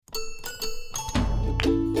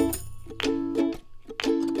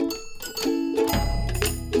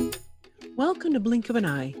Welcome to Blink of an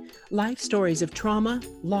Eye, life stories of trauma,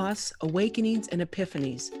 loss, awakenings, and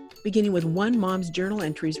epiphanies, beginning with one mom's journal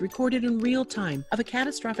entries recorded in real time of a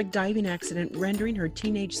catastrophic diving accident rendering her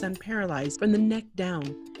teenage son paralyzed from the neck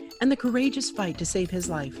down, and the courageous fight to save his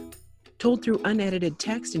life. Told through unedited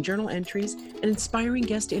text and journal entries and inspiring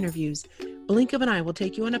guest interviews, Blink of an Eye will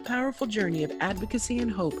take you on a powerful journey of advocacy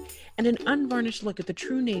and hope and an unvarnished look at the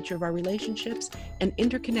true nature of our relationships and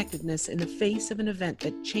interconnectedness in the face of an event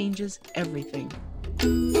that changes everything.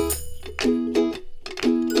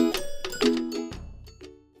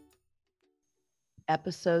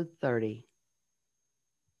 Episode 30.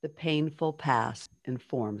 The painful past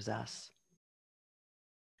informs us.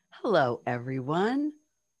 Hello, everyone.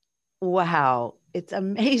 Wow, it's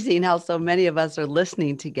amazing how so many of us are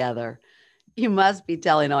listening together. You must be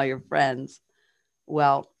telling all your friends.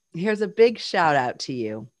 Well, here's a big shout out to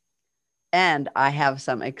you. And I have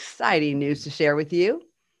some exciting news to share with you.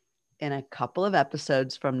 In a couple of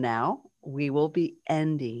episodes from now, we will be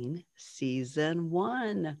ending season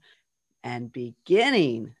 1 and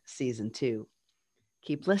beginning season 2.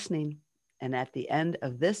 Keep listening. And at the end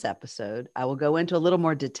of this episode, I will go into a little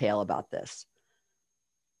more detail about this.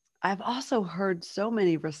 I've also heard so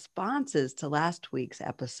many responses to last week's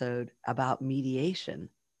episode about mediation.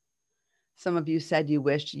 Some of you said you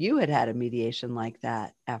wished you had had a mediation like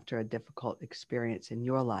that after a difficult experience in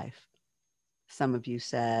your life. Some of you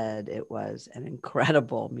said it was an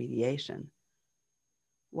incredible mediation.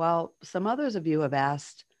 While some others of you have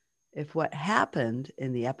asked if what happened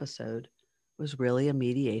in the episode was really a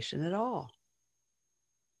mediation at all.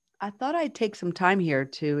 I thought I'd take some time here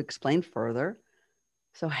to explain further.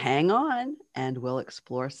 So hang on and we'll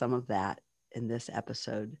explore some of that in this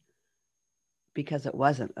episode because it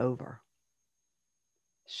wasn't over.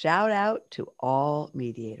 Shout out to all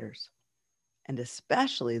mediators and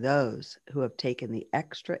especially those who have taken the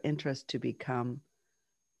extra interest to become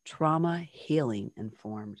trauma healing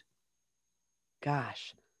informed.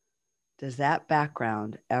 Gosh, does that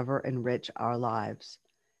background ever enrich our lives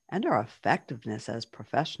and our effectiveness as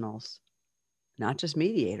professionals, not just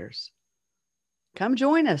mediators? Come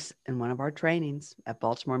join us in one of our trainings at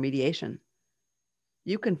Baltimore Mediation.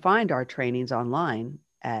 You can find our trainings online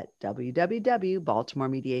at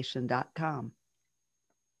www.baltimoremediation.com.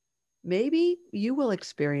 Maybe you will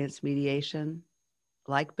experience mediation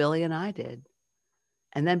like Billy and I did,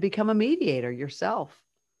 and then become a mediator yourself,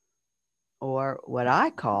 or what I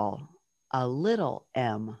call a little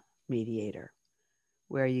M mediator,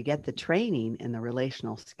 where you get the training in the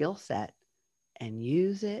relational skill set and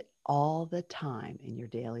use it all the time in your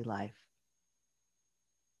daily life.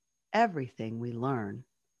 Everything we learn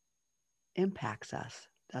impacts us,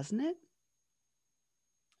 doesn't it?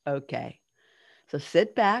 Okay, so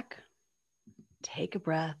sit back, take a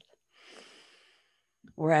breath,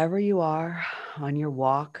 wherever you are, on your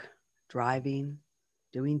walk, driving,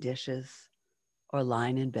 doing dishes, or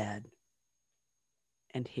lying in bed.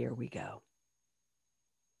 And here we go.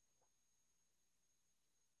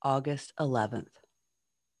 August 11th,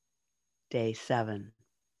 day 7.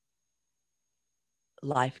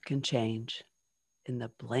 Life can change in the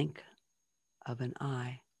blink of an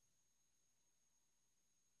eye.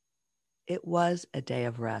 It was a day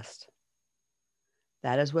of rest.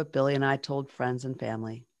 That is what Billy and I told friends and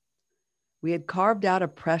family. We had carved out a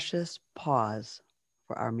precious pause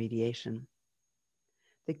for our mediation.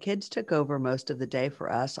 The kids took over most of the day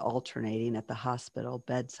for us, alternating at the hospital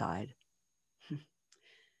bedside.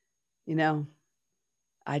 You know,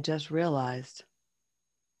 I just realized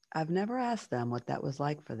I've never asked them what that was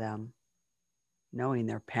like for them, knowing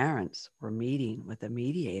their parents were meeting with a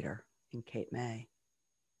mediator in Cape May.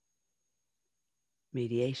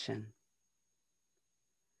 Mediation.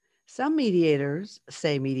 Some mediators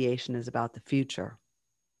say mediation is about the future.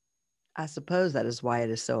 I suppose that is why it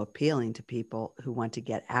is so appealing to people who want to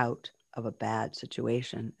get out of a bad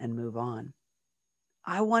situation and move on.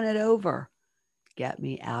 I want it over. Get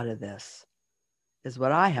me out of this, is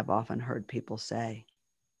what I have often heard people say.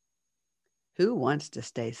 Who wants to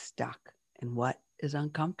stay stuck in what is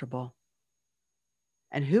uncomfortable?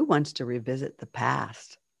 And who wants to revisit the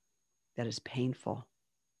past that is painful,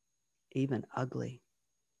 even ugly?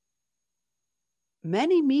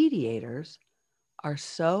 Many mediators are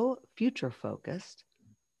so future-focused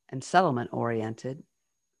and settlement-oriented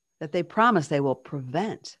that they promise they will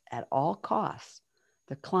prevent at all costs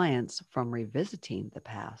the clients from revisiting the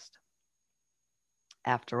past.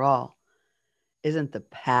 After all, isn't the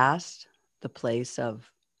past the place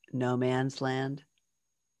of no man's land?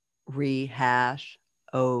 Rehash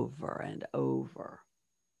over and over.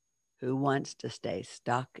 Who wants to stay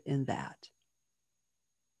stuck in that?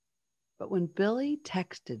 But when Billy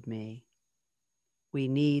texted me We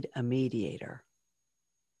need a mediator.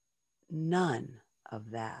 None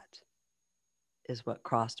of that is what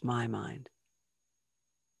crossed my mind.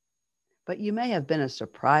 But you may have been as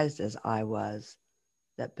surprised as I was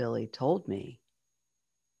that Billy told me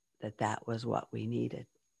that that was what we needed.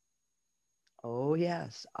 Oh,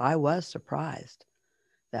 yes, I was surprised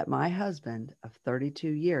that my husband of 32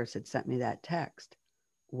 years had sent me that text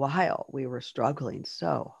while we were struggling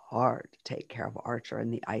so hard to take care of Archer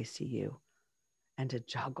in the ICU and to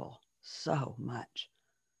juggle so much.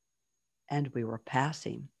 And we were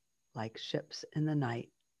passing like ships in the night,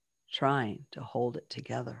 trying to hold it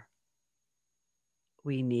together.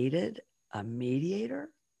 We needed a mediator?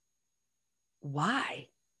 Why?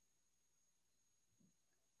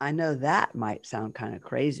 I know that might sound kind of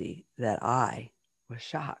crazy that I was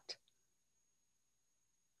shocked.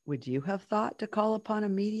 Would you have thought to call upon a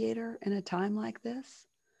mediator in a time like this?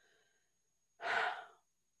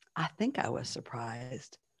 I think I was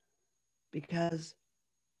surprised because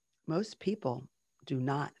most people do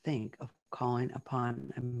not think of calling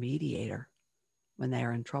upon a mediator when they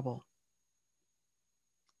are in trouble.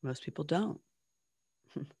 Most people don't,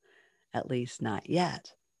 at least not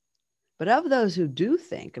yet. But of those who do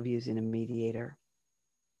think of using a mediator,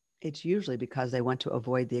 it's usually because they want to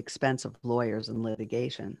avoid the expense of lawyers and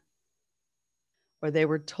litigation, or they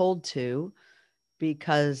were told to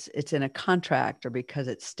because it's in a contract or because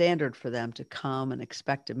it's standard for them to come and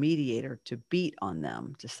expect a mediator to beat on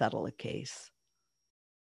them to settle a case.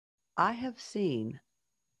 I have seen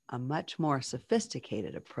a much more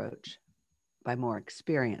sophisticated approach by more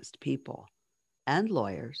experienced people and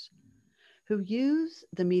lawyers who use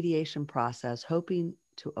the mediation process hoping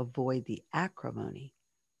to avoid the acrimony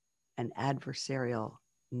and adversarial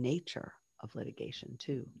nature of litigation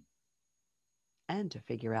too, and to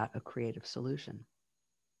figure out a creative solution.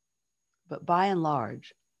 But by and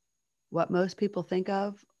large, what most people think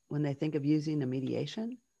of when they think of using a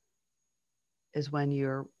mediation is when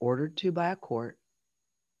you're ordered to by a court,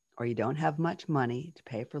 or you don't have much money to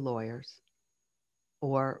pay for lawyers,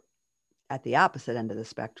 or at the opposite end of the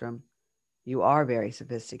spectrum, you are very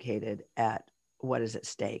sophisticated at what is at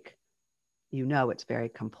stake. You know it's very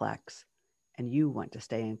complex, and you want to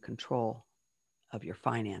stay in control of your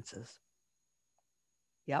finances.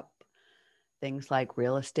 Yep. Things like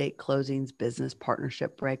real estate closings, business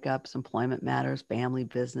partnership breakups, employment matters, family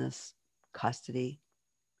business, custody,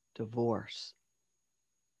 divorce.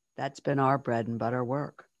 That's been our bread and butter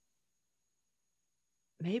work.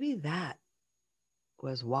 Maybe that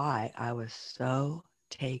was why I was so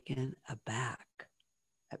taken aback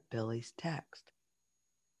at Billy's text.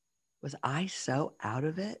 Was I so out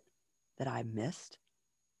of it that I missed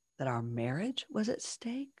that our marriage was at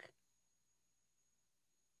stake?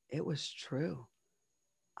 It was true.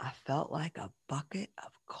 I felt like a bucket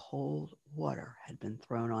of cold water had been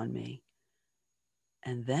thrown on me.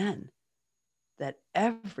 And then that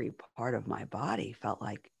every part of my body felt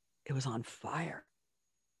like it was on fire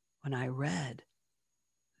when I read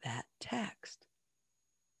that text.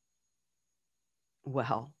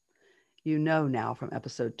 Well, you know now from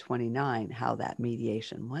episode 29 how that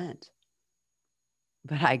mediation went.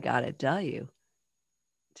 But I gotta tell you,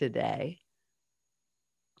 today,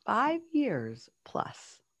 5 years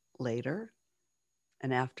plus later,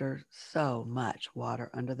 and after so much water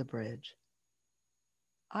under the bridge,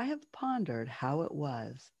 I have pondered how it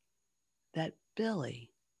was that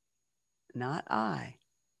Billy, not I,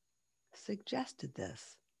 suggested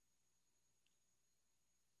this.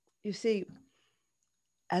 You see,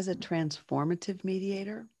 as a transformative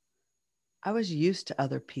mediator, I was used to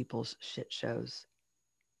other people's shit shows.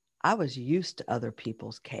 I was used to other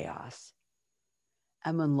people's chaos.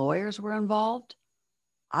 And when lawyers were involved,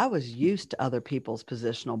 I was used to other people's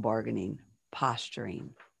positional bargaining,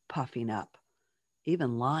 posturing, puffing up,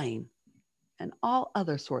 even lying, and all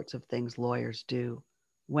other sorts of things lawyers do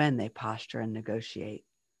when they posture and negotiate.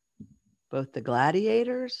 Both the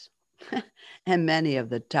gladiators and many of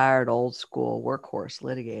the tired old school workhorse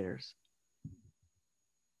litigators.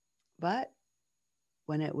 But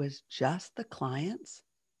when it was just the clients,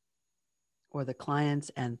 or the clients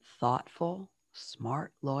and thoughtful,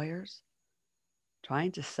 smart lawyers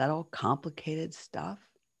trying to settle complicated stuff,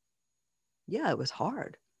 yeah, it was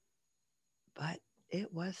hard, but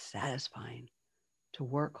it was satisfying to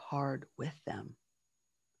work hard with them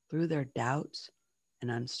through their doubts and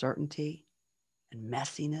uncertainty and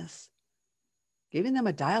messiness, giving them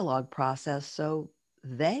a dialogue process so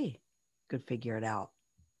they could figure it out,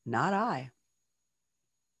 not I.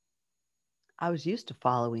 I was used to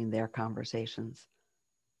following their conversations,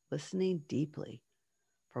 listening deeply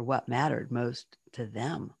for what mattered most to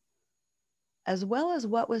them, as well as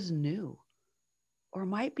what was new or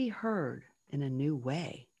might be heard in a new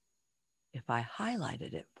way if I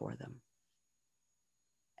highlighted it for them.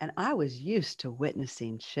 And I was used to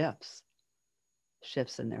witnessing shifts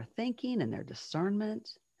in their thinking and their discernment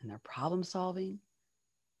and their problem solving,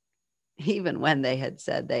 even when they had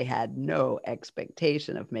said they had no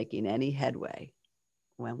expectation of making any headway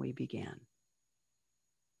when we began.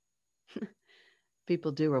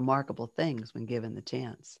 People do remarkable things when given the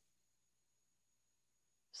chance.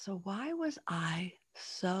 So why was I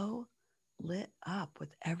so lit up with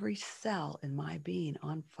every cell in my being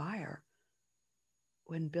on fire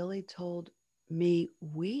when Billy told me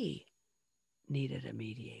we needed a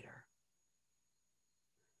mediator?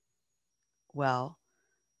 Well,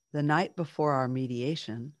 the night before our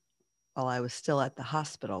mediation, while I was still at the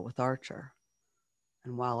hospital with Archer,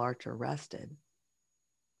 and while Archer rested,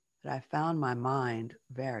 that I found my mind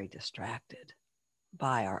very distracted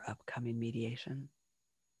by our upcoming mediation.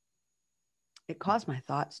 It caused my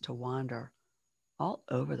thoughts to wander all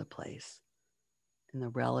over the place in the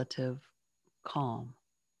relative calm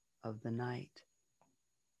of the night.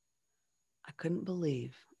 I couldn't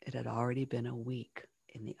believe it had already been a week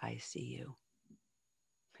in the ICU.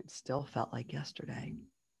 It still felt like yesterday,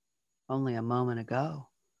 only a moment ago,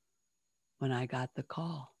 when I got the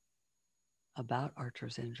call about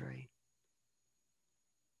Archer's injury.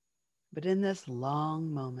 But in this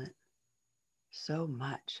long moment, so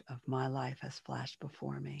much of my life has flashed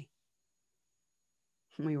before me.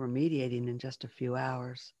 We were mediating in just a few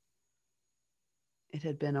hours. It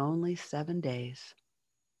had been only 7 days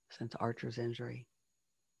since Archer's injury.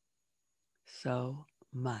 So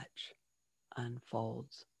much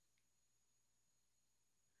unfolds.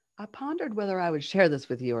 I pondered whether I would share this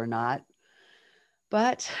with you or not,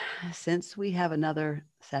 but since we have another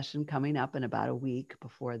session coming up in about a week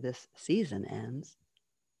before this season ends,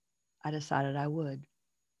 I decided I would.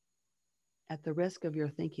 At the risk of your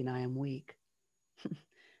thinking I am weak,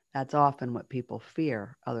 that's often what people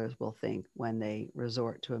fear others will think when they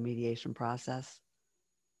resort to a mediation process.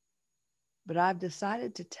 But I've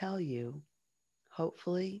decided to tell you,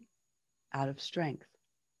 hopefully out of strength,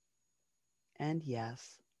 and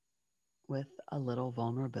yes, with a little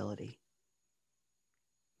vulnerability.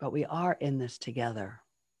 But we are in this together,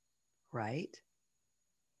 right?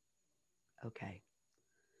 Okay.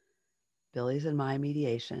 Billy's and my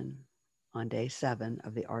mediation on day 7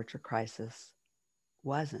 of the Archer crisis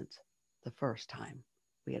wasn't the first time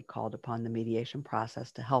we had called upon the mediation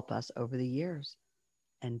process to help us over the years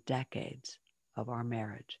and decades of our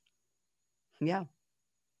marriage. Yeah,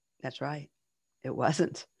 that's right. It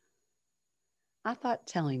wasn't. I thought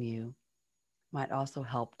telling you might also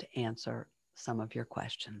help to answer some of your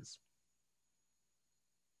questions.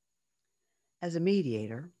 As a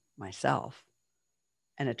mediator myself,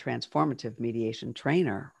 and a transformative mediation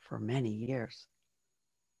trainer for many years,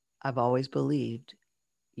 I've always believed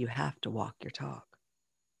you have to walk your talk.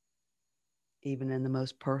 Even in the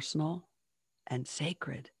most personal and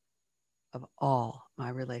sacred of all my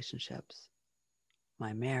relationships,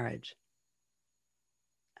 my marriage,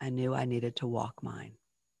 I knew I needed to walk mine.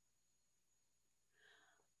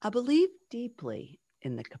 I believe deeply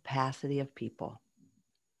in the capacity of people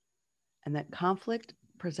and that conflict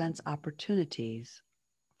presents opportunities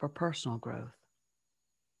for personal growth.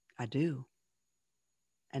 I do.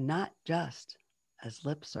 And not just as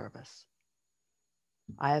lip service.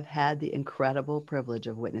 I have had the incredible privilege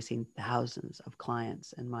of witnessing thousands of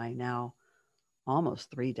clients in my now almost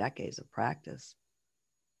 3 decades of practice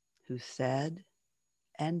who said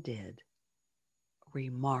and did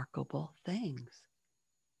remarkable things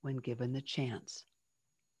when given the chance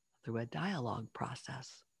through a dialogue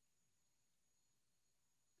process.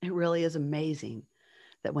 It really is amazing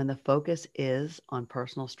that when the focus is on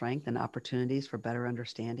personal strength and opportunities for better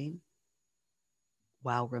understanding,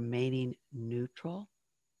 while remaining neutral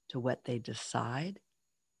to what they decide,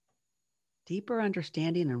 deeper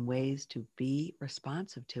understanding and ways to be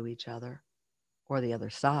responsive to each other or the other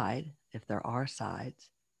side, if there are sides,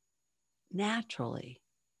 naturally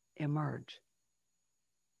emerge.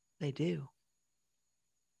 They do.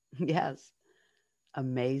 Yes,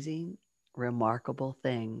 amazing, remarkable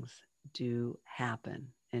things do happen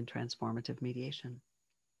in transformative mediation.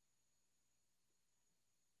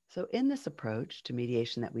 So in this approach to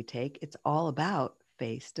mediation that we take, it's all about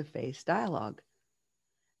face-to-face dialogue.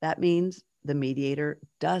 That means the mediator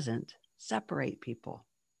doesn't separate people.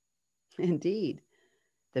 Indeed,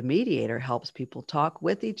 the mediator helps people talk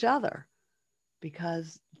with each other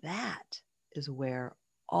because that is where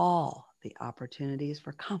all the opportunities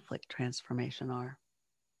for conflict transformation are.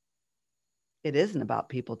 It isn't about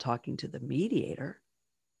people talking to the mediator.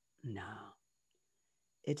 No.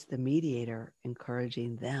 It's the mediator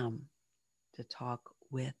encouraging them to talk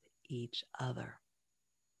with each other.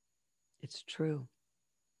 It's true.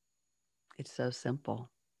 It's so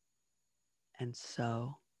simple and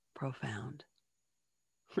so profound.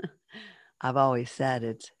 I've always said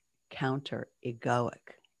it's counter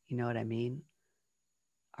egoic. You know what I mean?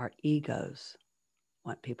 Our egos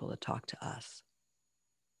want people to talk to us.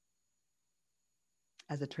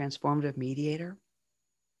 As a transformative mediator,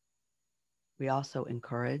 we also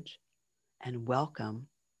encourage and welcome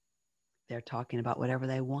their talking about whatever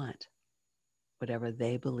they want, whatever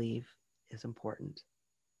they believe is important.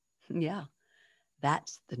 Yeah,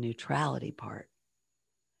 that's the neutrality part.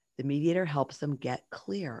 The mediator helps them get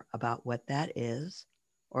clear about what that is,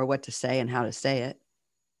 or what to say and how to say it,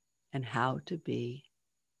 and how to be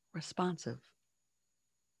responsive.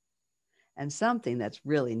 And something that's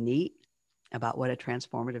really neat about what a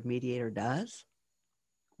transformative mediator does,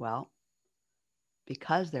 well,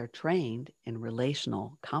 because they're trained in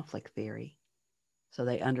relational conflict theory, so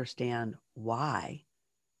they understand why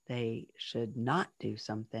they should not do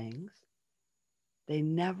some things, they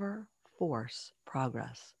never force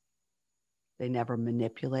progress. They never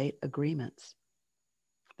manipulate agreements.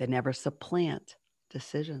 They never supplant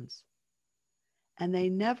decisions. And they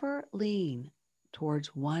never lean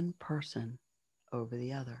towards one person over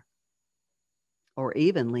the other, or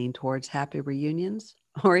even lean towards happy reunions,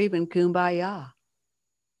 or even kumbaya.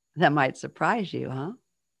 That might surprise you, huh?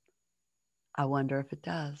 I wonder if it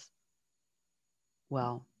does.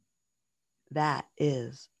 Well, that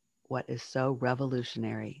is what is so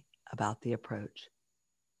revolutionary about the approach.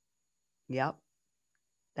 Yep,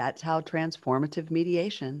 that's how transformative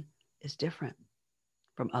mediation is different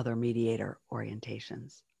from other mediator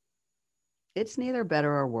orientations. It's neither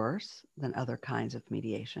better or worse than other kinds of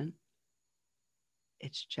mediation.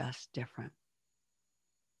 It's just different.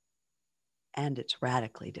 And it's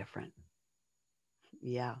radically different.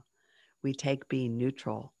 Yeah, we take being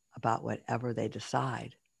neutral about whatever they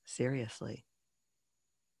decide seriously.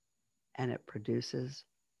 And it produces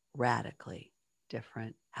radically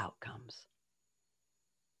different outcomes.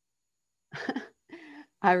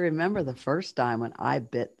 I remember the first time when I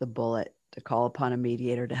bit the bullet to call upon a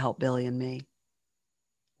mediator to help Billy and me.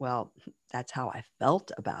 Well, that's how I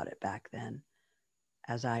felt about it back then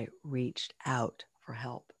as I reached out for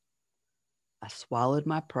help. I swallowed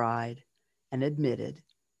my pride and admitted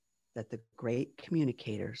that the great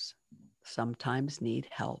communicators sometimes need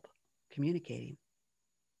help communicating.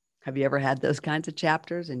 Have you ever had those kinds of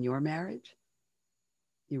chapters in your marriage?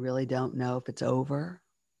 You really don't know if it's over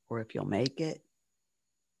or if you'll make it.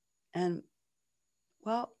 And,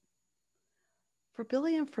 well, for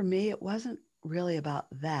Billy and for me, it wasn't really about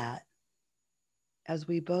that, as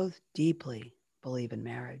we both deeply believe in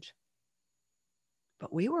marriage.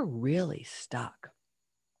 But we were really stuck.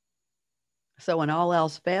 So when all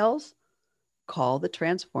else fails, call the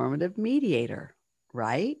transformative mediator,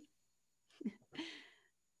 right?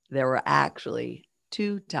 There were actually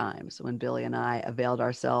 2 times when Billy and I availed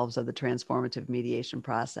ourselves of the transformative mediation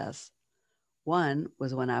process. One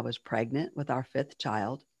was when I was pregnant with our 5th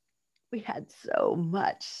child. We had so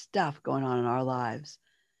much stuff going on in our lives,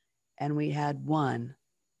 and we had one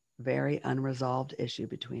very unresolved issue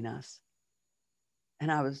between us.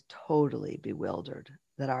 And I was totally bewildered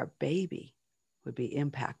that our baby would be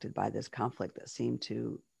impacted by this conflict that seemed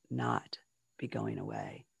to not be going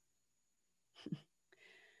away.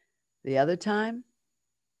 The other time,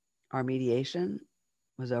 our mediation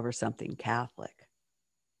was over something Catholic.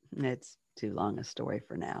 It's too long a story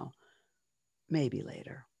for now. Maybe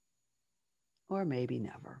later. Or maybe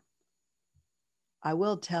never. I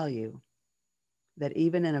will tell you that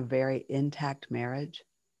even in a very intact marriage,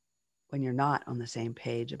 when you're not on the same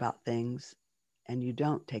page about things and you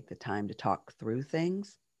don't take the time to talk through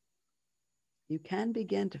things, you can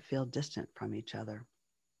begin to feel distant from each other.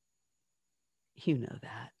 You know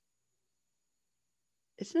that.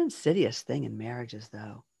 It's an insidious thing in marriages,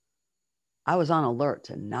 though. I was on alert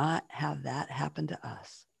to not have that happen to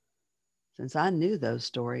us, since I knew those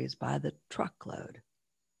stories by the truckload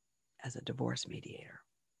as a divorce mediator.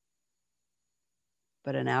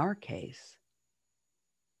 But in our case,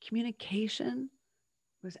 communication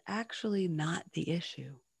was actually not the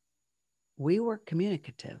issue. We were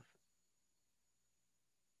communicative,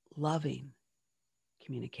 loving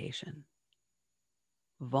communication,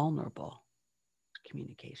 vulnerable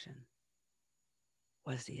communication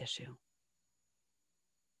was the issue.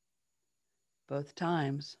 Both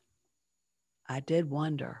times, I did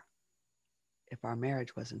wonder if our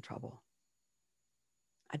marriage was in trouble.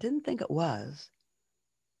 I didn't think it was.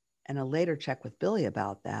 And a later check with Billy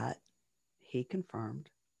about that, he confirmed.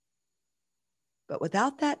 But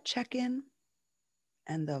without that check-in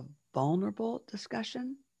and the vulnerable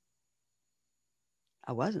discussion,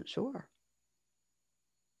 I wasn't sure.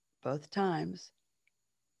 Both times,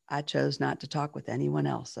 I chose not to talk with anyone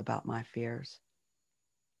else about my fears.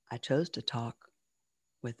 I chose to talk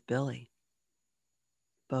with Billy.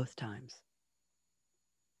 Both times.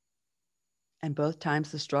 And both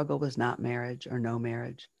times the struggle was not marriage or no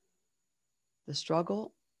marriage. The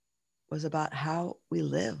struggle was about how we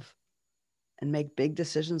live and make big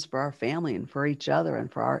decisions for our family and for each other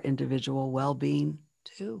and for our individual well-being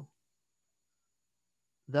too.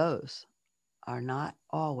 Those are not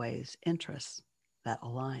always interests that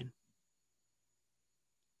align.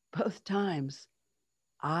 Both times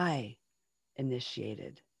I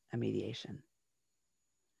initiated a mediation.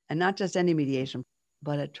 And not just any mediation,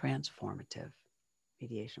 but a transformative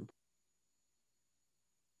mediation.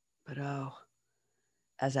 But oh,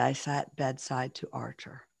 as I sat bedside to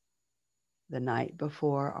Archer the night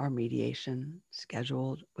before our mediation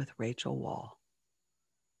scheduled with Rachel Wall,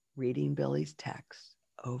 reading Billy's text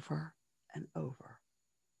over and over,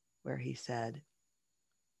 where he said,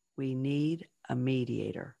 "We need a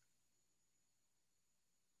mediator,"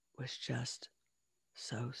 was just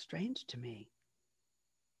so strange to me.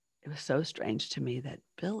 It was so strange to me that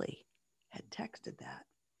Billy had texted that.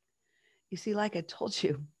 You see, like I told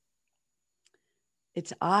you,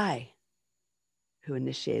 it's I who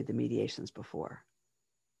initiated the mediations before.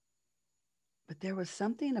 But there was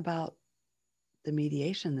something about the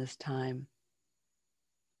mediation this time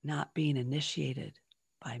not being initiated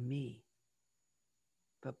by me,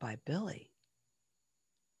 but by Billy.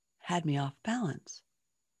 Had me off balance.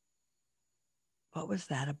 What was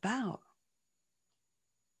that about?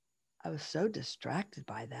 I was so distracted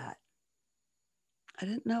by that. I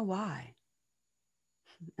didn't know why.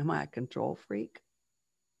 Am I a control freak?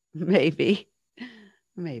 Maybe,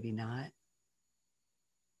 maybe not.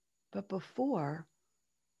 But before,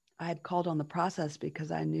 I had called on the process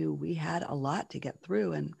because I knew we had a lot to get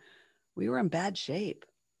through and we were in bad shape.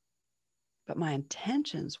 But my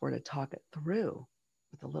intentions were to talk it through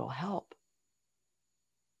with a little help.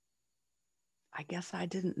 I guess I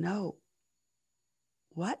didn't know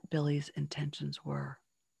what Billy's intentions were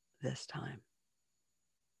this time.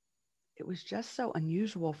 It was just so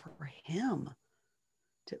unusual for him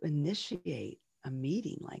to initiate a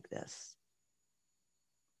meeting like this.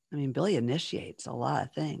 I mean, Billy initiates a lot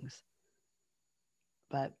of things,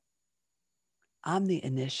 but I'm the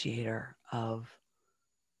initiator of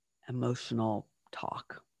emotional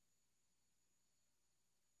talk.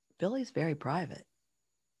 Billy's very private.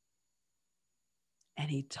 And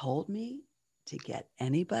he told me to get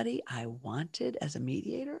anybody I wanted as a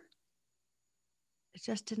mediator. It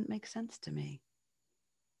just didn't make sense to me.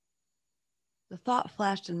 The thought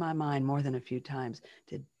flashed in my mind more than a few times.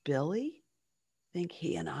 Did Billy think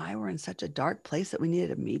he and I were in such a dark place that we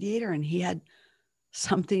needed a mediator and he had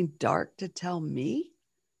something dark to tell me?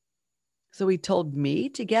 So he told me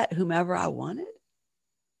to get whomever I wanted?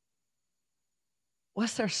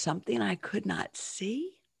 Was there something I could not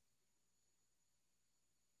see?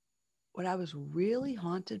 What I was really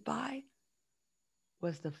haunted by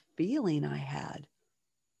was the feeling I had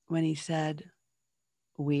when he said,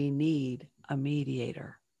 "We need a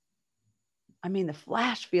mediator." I mean, the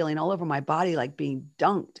flash feeling all over my body, like being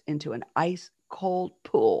dunked into an ice cold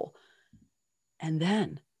pool. And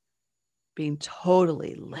then being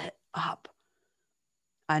totally lit up.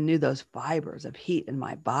 I knew those fibers of heat in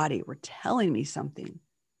my body were telling me something.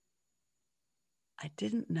 I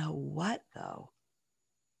didn't know what, though.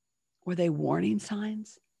 Were they warning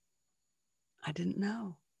signs? I didn't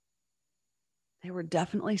know. They were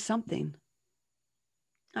definitely something.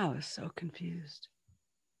 I was so confused.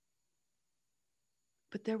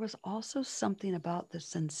 But there was also something about the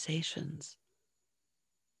sensations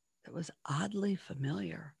that was oddly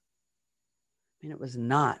familiar. I mean, it was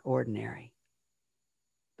not ordinary.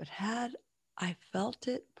 But had I felt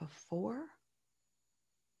it before?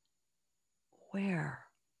 Where?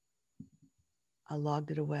 I logged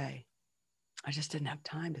it away. I just didn't have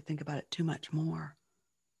time to think about it too much more.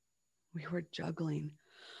 We were juggling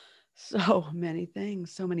so many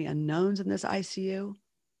things, so many unknowns in this ICU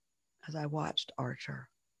as I watched Archer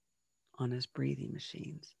on his breathing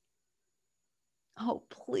machines. Oh,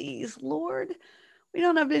 please, Lord, we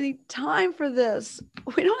don't have any time for this.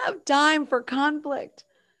 We don't have time for conflict.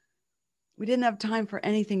 We didn't have time for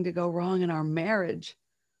anything to go wrong in our marriage.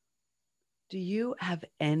 Do you have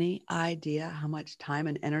any idea how much time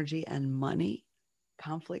and energy and money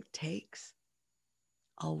conflict takes?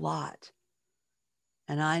 A lot.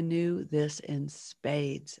 And I knew this in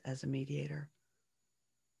spades as a mediator.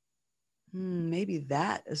 Maybe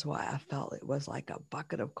that is why I felt it was like a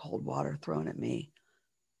bucket of cold water thrown at me.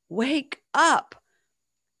 Wake up!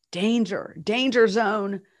 Danger, danger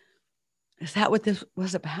zone. Is that what this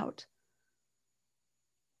was about?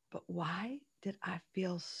 But why did I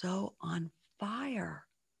feel so on fire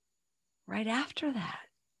right after that?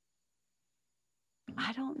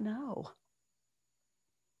 I don't know.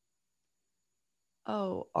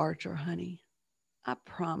 Oh, Archer, honey, I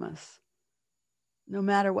promise, no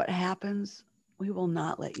matter what happens, we will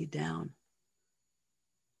not let you down.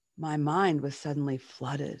 My mind was suddenly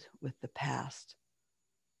flooded with the past.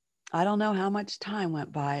 I don't know how much time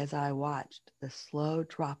went by as I watched the slow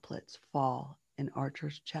droplets fall in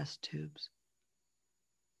Archer's chest tubes,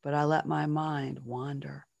 but I let my mind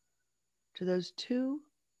wander to those two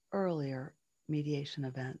earlier mediation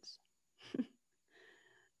events.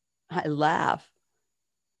 I laugh.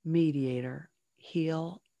 Mediator,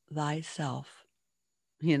 heal thyself,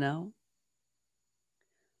 you know?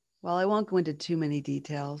 Well, I won't go into too many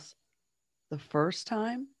details. The first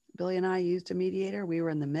time Billy and I used a mediator, we were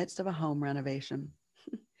in the midst of a home renovation.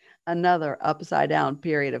 Another upside down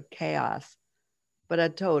period of chaos, but a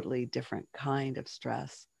totally different kind of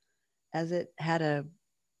stress, as it had a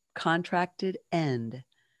contracted end.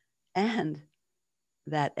 And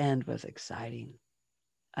that end was exciting.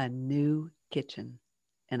 A new kitchen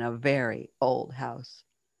in a very old house.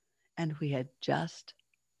 And we had just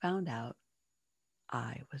found out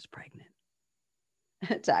I was pregnant.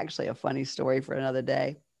 It's actually a funny story for another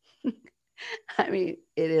day. I mean,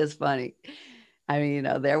 it is funny. I mean,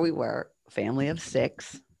 there we were, family of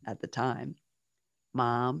 6 at the time,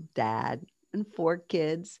 mom, dad, and 4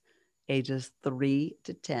 kids, ages 3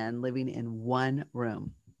 to 10, living in one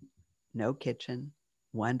room, no kitchen,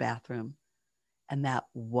 one bathroom. And that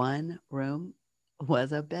one room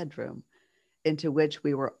was a bedroom into which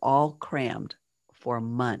we were all crammed for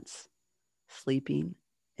months, sleeping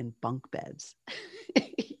in bunk beds.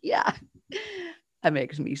 Yeah, that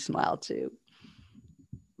makes me smile too.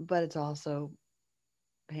 But it's also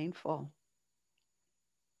painful,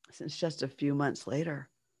 since just a few months later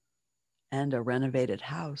and a renovated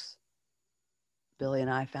house, Billy and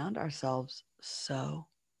I found ourselves so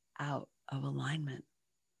out of alignment.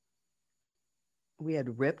 We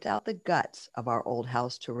had ripped out the guts of our old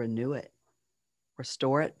house to renew it,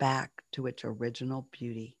 restore it back to its original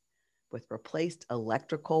beauty with replaced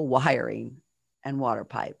electrical wiring and water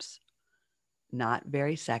pipes. Not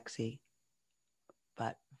very sexy,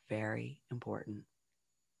 but very important.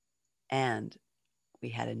 And we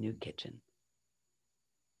had a new kitchen.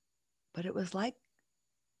 But it was like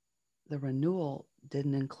the renewal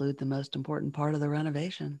didn't include the most important part of the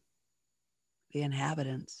renovation, the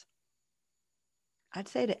inhabitants. I'd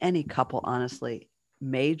say to any couple, honestly,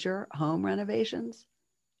 major home renovations,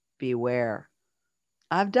 beware.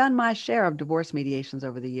 I've done my share of divorce mediations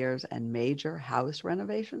over the years, and major house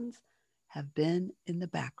renovations have been in the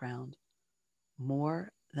background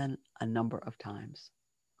more than a number of times.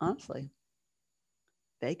 Honestly,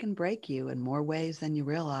 they can break you in more ways than you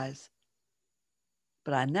realize.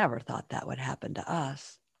 But I never thought that would happen to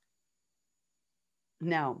us.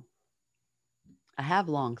 Now, I have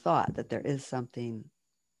long thought that there is something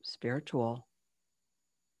spiritual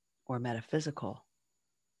or metaphysical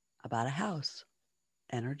about a house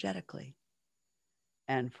energetically.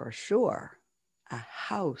 And for sure, a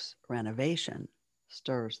house renovation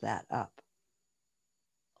stirs that up.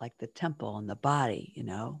 Like the temple and the body,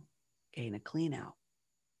 getting a clean out.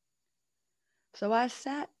 So I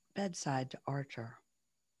sat bedside to Archer,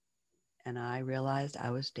 and I realized I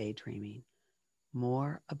was daydreaming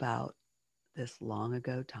more about this long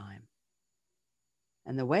ago time.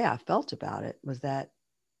 And the way I felt about it was that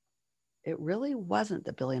it really wasn't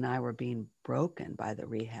that Billy and I were being broken by the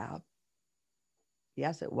rehab.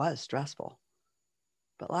 Yes, it was stressful.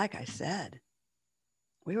 But like I said,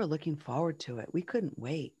 we were looking forward to it. We couldn't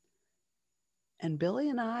wait. And Billy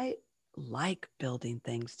and I like building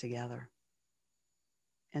things together.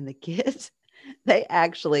 And the kids, they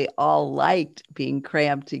actually all liked being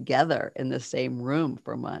crammed together in the same room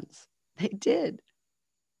for months. They did.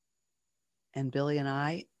 And Billy and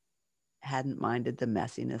I hadn't minded the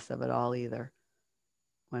messiness of it all either,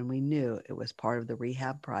 when we knew it was part of the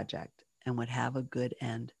rehab project and would have a good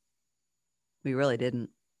end. We really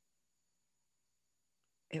didn't.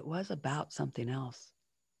 It was about something else.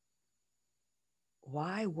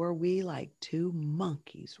 Why were we like 2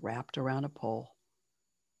 monkeys wrapped around a pole?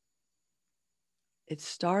 It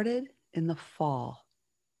started in the fall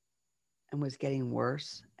and was getting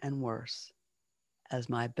worse and worse as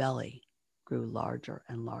my belly grew larger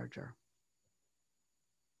and larger.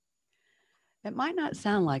 It might not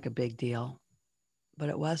sound like a big deal, but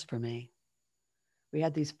it was for me. We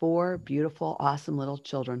had these four beautiful, awesome little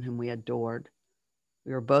children whom we adored.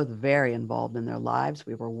 We were both very involved in their lives.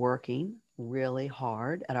 We were working really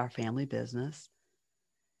hard at our family business.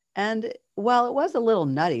 And while it was a little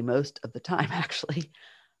nutty most of the time, actually,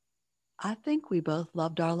 I think we both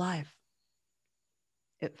loved our life.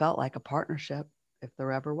 It felt like a partnership if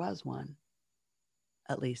there ever was one.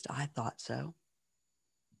 At least I thought so.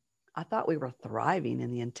 I thought we were thriving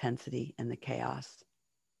in the intensity and the chaos.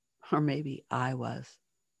 Or maybe I was.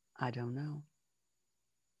 I don't know.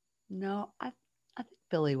 No, I think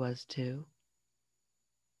Billy was too.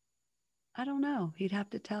 I don't know. He'd have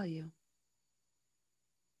to tell you.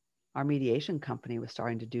 Our mediation company was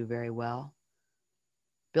starting to do very well.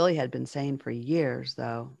 Billy had been saying for years,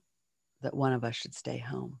 though, that one of us should stay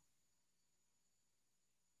home.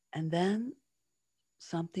 And then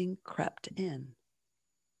something crept in.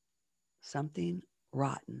 Something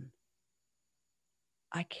rotten.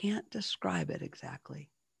 I can't describe it exactly.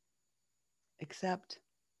 Except,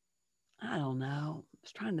 I don't know. I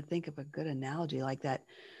was trying to think of a good analogy, like that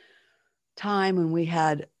time when we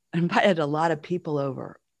had invited a lot of people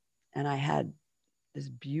over and I had this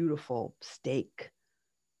beautiful steak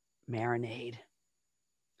marinade.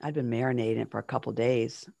 I'd been marinating it for a couple of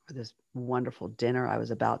days for this wonderful dinner I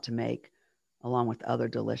was about to make, along with other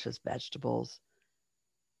delicious vegetables.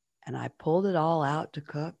 And I pulled it all out to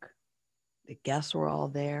cook. The guests were all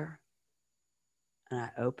there. And I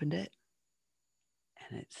opened it,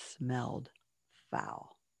 and it smelled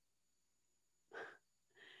foul.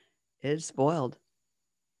 It had spoiled.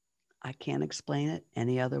 I can't explain it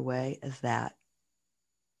any other way as that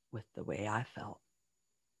with the way I felt.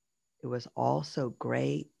 It was all so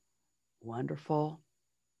great, wonderful,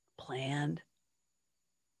 planned,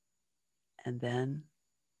 and then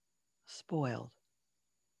spoiled.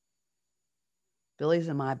 Billy's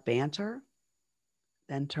and my banter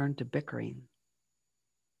then turned to bickering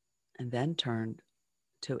and then turned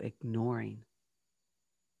to ignoring.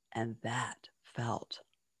 And that felt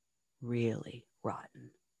really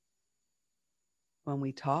rotten. When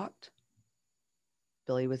we talked,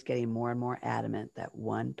 Billy was getting more and more adamant that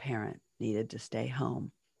one parent needed to stay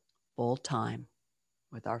home full time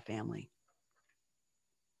with our family.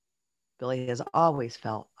 Billy has always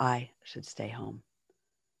felt I should stay home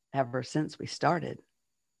ever since we started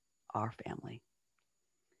our family.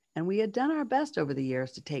 And we had done our best over the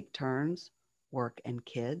years to take turns, work and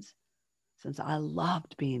kids, since I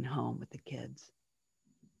loved being home with the kids.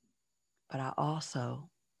 But I also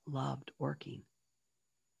loved working.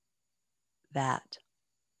 That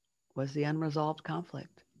was the unresolved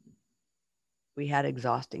conflict. We had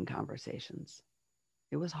exhausting conversations.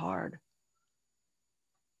 It was hard.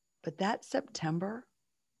 But that September,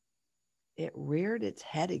 it reared its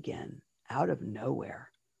head again out of nowhere.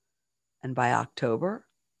 And by October,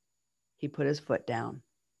 he put his foot down.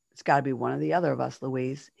 It's got to be one or the other of us,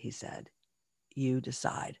 Louise, he said. You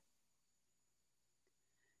decide.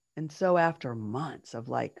 And so after months of,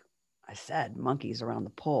 like I said, monkeys around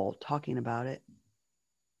the pole talking about it,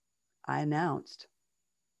 I announced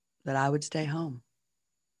that I would stay home.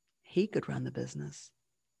 He could run the business.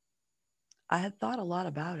 I had thought a lot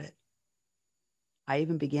about it. I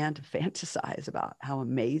even began to fantasize about how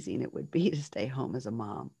amazing it would be to stay home as a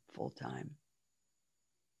mom full time.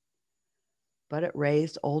 But it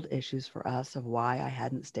raised old issues for us of why I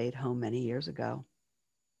hadn't stayed home many years ago.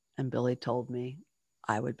 And Billy told me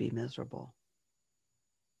I would be miserable.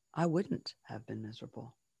 I wouldn't have been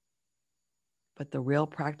miserable. But the real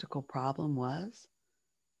practical problem was,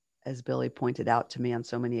 as Billy pointed out to me on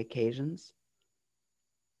so many occasions,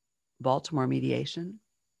 Baltimore mediation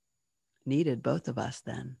needed both of us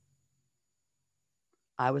then.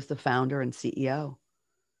 I was the founder and CEO,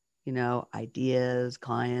 ideas,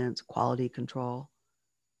 clients, quality control.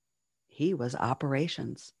 He was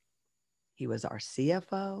operations. He was our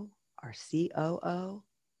CFO, our COO,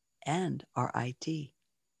 and our IT.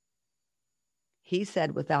 He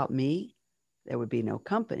said without me, there would be no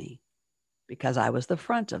company because I was the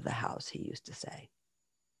front of the house, he used to say.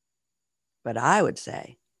 But I would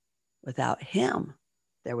say, without him,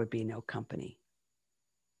 there would be no company,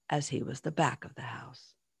 as he was the back of the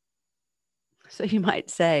house. So you might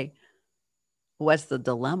say, what's the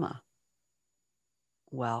dilemma?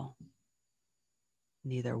 Well,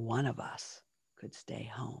 neither one of us could stay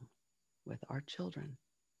home with our children.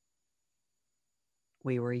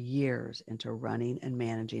 We were years into running and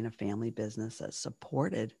managing a family business that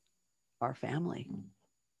supported our family.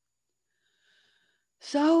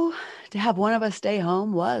 So to have one of us stay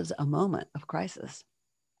home was a moment of crisis.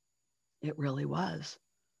 It really was.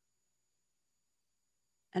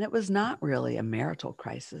 And it was not really a marital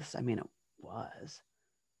crisis. I mean, it was.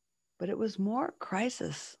 But it was more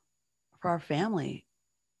crisis for our family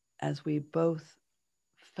as we both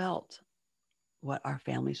felt what our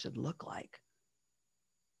family should look like.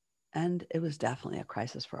 And it was definitely a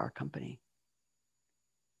crisis for our company.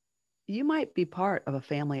 You might be part of a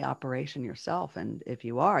family operation yourself. And if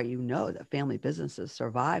you are, you know that family businesses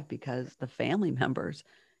survive because the family members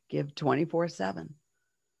give 24/7,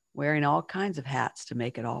 wearing all kinds of hats to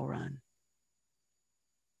make it all run.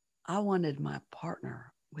 I wanted my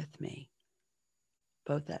partner with me,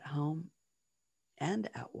 both at home and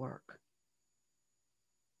at work.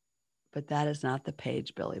 But that is not the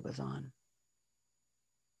page Billy was on.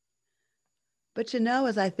 But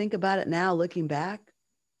as I think about it now, looking back,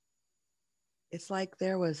 it's like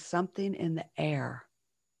there was something in the air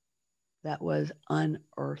that was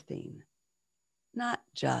unearthing, not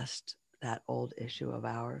just that old issue of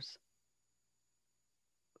ours,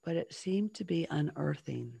 but it seemed to be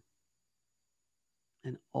unearthing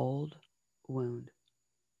an old wound.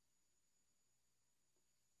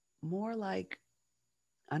 More like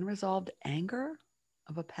unresolved anger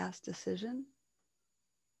of a past decision?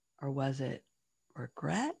 Or was it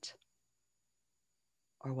regret?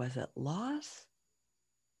 Or was it loss?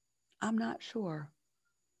 I'm not sure.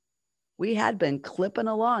 We had been clipping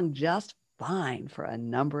along just fine for a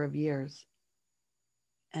number of years.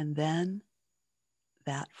 And then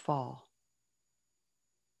that fall.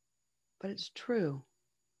 But it's true.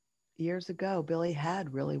 Years ago, Billy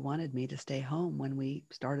had really wanted me to stay home when we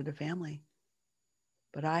started a family.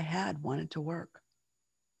 But I had wanted to work.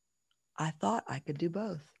 I thought I could do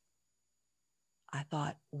both. I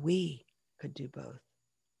thought we could do both.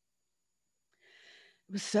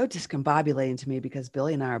 It was so discombobulating to me because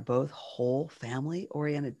Billy and I are both whole family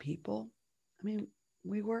oriented people. I mean,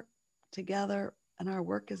 we work together and our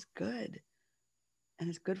work is good and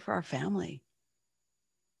it's good for our family.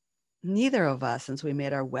 Neither of us, since we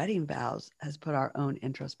made our wedding vows, has put our own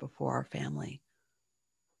interests before our family.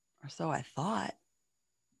 Or so I thought.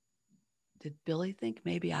 Did Billy think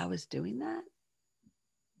maybe I was doing that?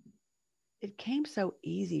 It came so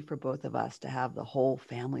easy for both of us to have the whole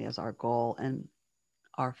family as our goal, and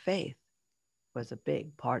our faith was a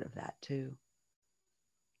big part of that too.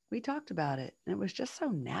 We talked about it, and it was just so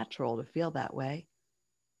natural to feel that way,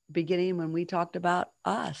 beginning when we talked about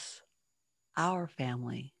us, our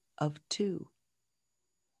family of 2.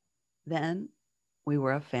 Then we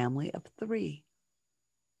were a family of 3.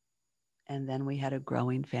 And then we had a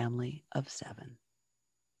growing family of 7.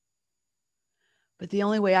 But the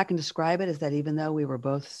only way I can describe it is that even though we were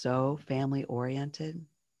both so family oriented,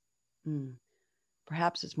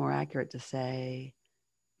 perhaps it's more accurate to say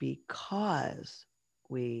because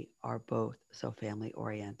we are both so family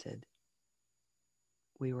oriented,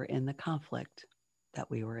 we were in the conflict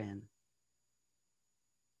that we were in.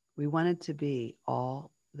 We wanted to be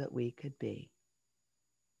all that we could be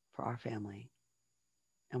for our family.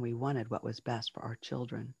 And we wanted what was best for our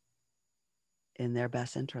children in their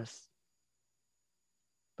best interests.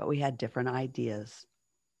 But we had different ideas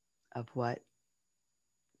of what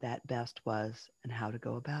that best was and how to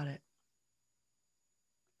go about it.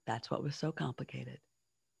 That's what was so complicated.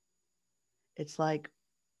 It's like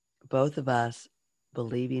both of us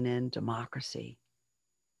believing in democracy,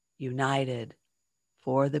 united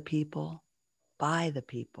for the people, by the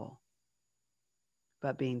people,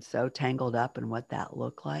 but being so tangled up in what that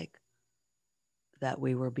looked like that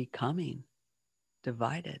we were becoming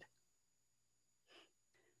divided.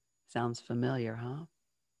 Sounds familiar, huh?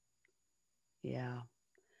 Yeah.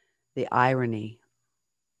 The irony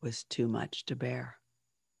was too much to bear.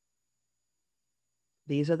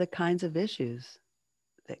 These are the kinds of issues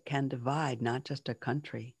that can divide not just a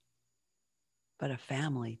country, but a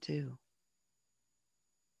family too.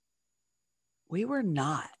 We were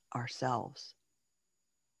not ourselves.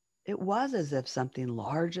 It was as if something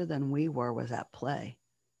larger than we were was at play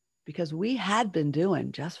because we had been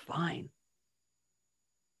doing just fine.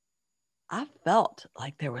 I felt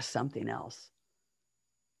like there was something else,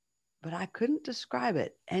 but I couldn't describe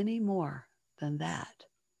it any more than that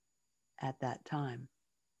at that time.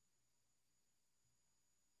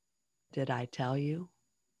 Did I tell you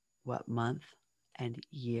what month and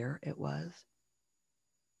year it was?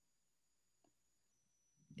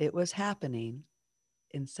 It was happening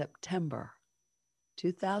in September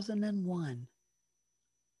 2001,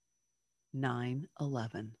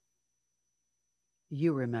 9/11.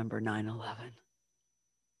 You remember 9/11.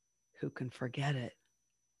 Who can forget it,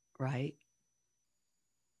 right?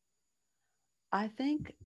 I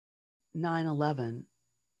think 9/11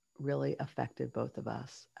 really affected both of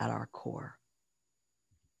us at our core.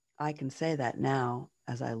 I can say that now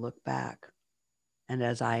as I look back and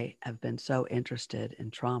as I have been so interested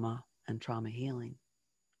in trauma and trauma healing.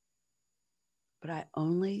 But I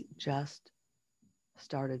only just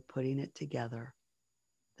started putting it together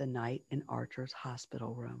the night in Archer's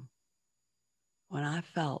hospital room when I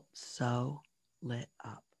felt so lit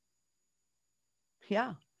up.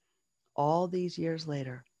 Yeah, all these years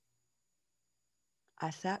later, I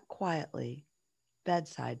sat quietly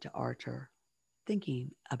bedside to Archer,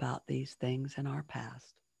 thinking about these things in our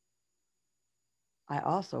past. I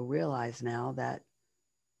also realize now that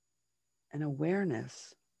an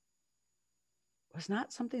awareness was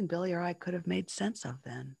not something Billy or I could have made sense of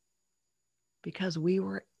then, because we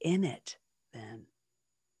were in it then.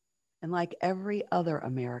 And like every other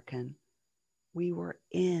American, we were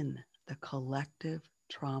in the collective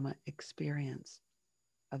trauma experience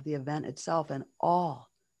of the event itself and all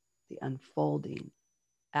the unfolding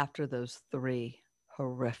after those 3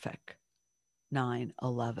 horrific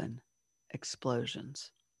 9/11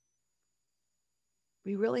 explosions.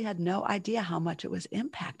 We really had no idea how much it was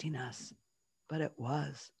impacting us, but it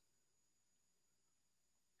was.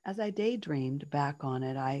 As I daydreamed back on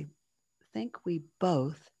it, I think we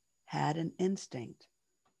both had an instinct,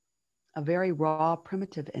 a very raw,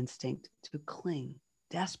 primitive instinct to cling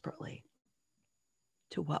desperately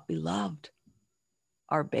to what we loved,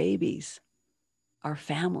 our babies, our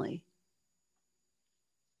family.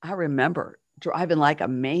 I remember driving like a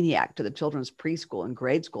maniac to the children's preschool and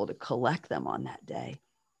grade school to collect them on that day.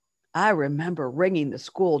 I remember ringing the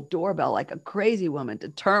school doorbell like a crazy woman,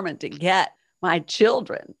 determined to get my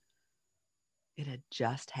children. It had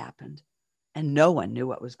just happened, and no one knew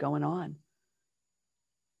what was going on.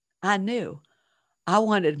 I knew I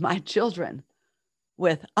wanted my children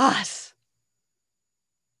with us.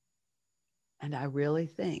 And I really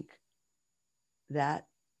think that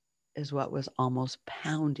is what was almost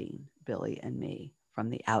pounding Billy and me from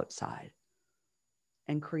the outside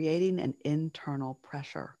and creating an internal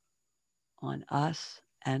pressure on us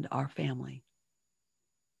and our family.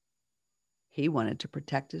 He wanted to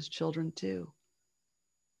protect his children too.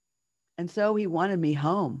 And so he wanted me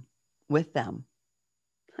home with them.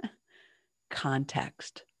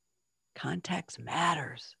 Context. Context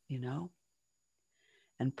matters, you know?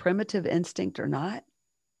 And primitive instinct or not,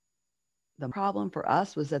 the problem for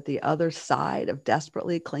us was that the other side of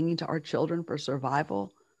desperately clinging to our children for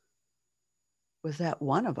survival was that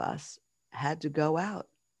one of us had to go out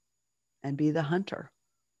and be the hunter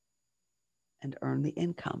and earn the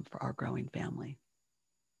income for our growing family,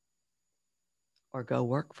 or go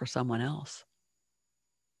work for someone else.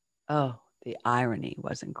 Oh, the irony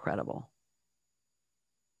was incredible.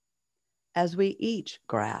 As we each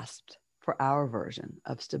grasped for our version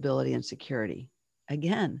of stability and security,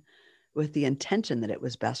 again, with the intention that it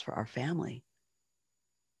was best for our family,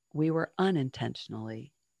 we were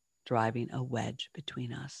unintentionally driving a wedge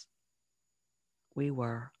between us. We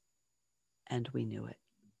were, and we knew it.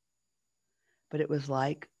 But it was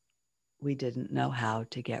like we didn't know how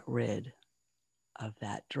to get rid of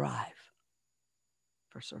that drive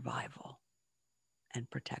for survival and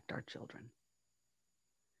protect our children.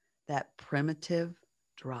 That primitive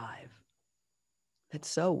drive that's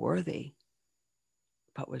so worthy,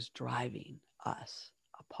 but was driving us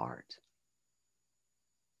apart.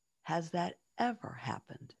 Has that ever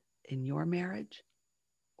happened in your marriage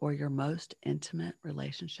or your most intimate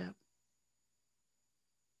relationship?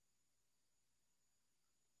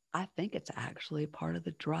 I think it's actually part of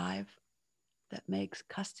the drive that makes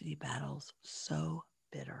custody battles so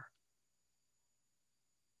bitter.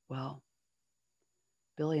 Well,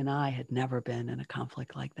 Billy and I had never been in a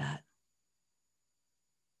conflict like that.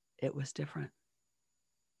 It was different.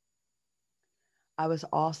 I was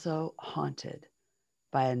also haunted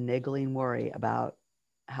by a niggling worry about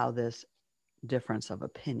how this difference of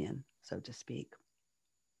opinion, so to speak,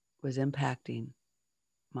 was impacting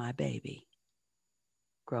my baby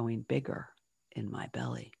growing bigger in my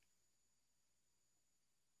belly.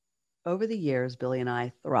 Over the years, Billy and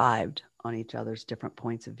I thrived on each other's different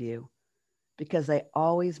points of view because they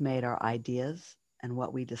always made our ideas and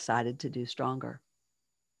what we decided to do stronger.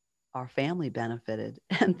 Our family benefited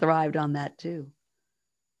and thrived on that too.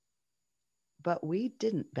 But we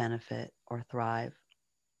didn't benefit or thrive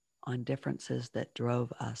on differences that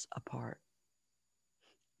drove us apart.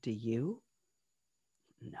 Do you?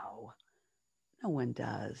 No. No one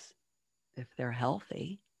does if they're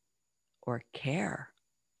healthy or care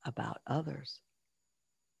about others.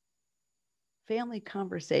 Family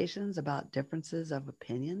conversations about differences of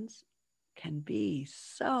opinions can be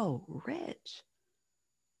so rich,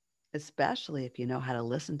 especially if you know how to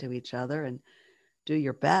listen to each other and do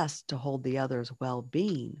your best to hold the other's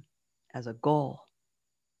well-being as a goal,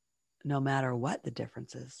 no matter what the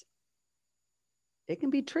differences. It can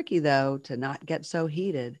be tricky, though, to not get so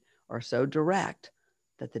heated or so direct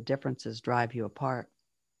that the differences drive you apart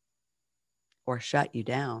or shut you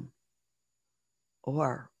down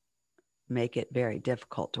or make it very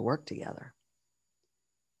difficult to work together.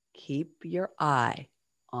 Keep your eye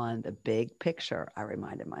on the big picture, I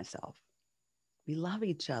reminded myself. We love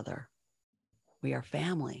each other. We are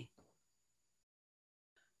family.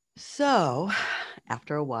 So,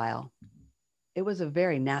 after a while, it was a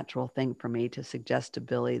very natural thing for me to suggest to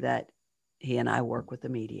Billy that he and I work with a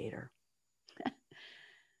mediator.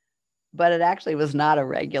 But it actually was not a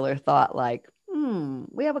regular thought like,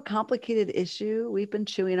 we have a complicated issue we've been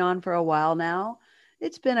chewing on for a while now.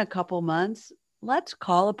 It's been a couple months. Let's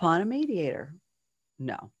call upon a mediator.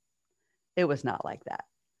 No, it was not like that.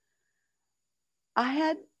 I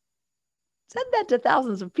had said that to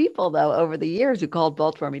thousands of people, though, over the years who called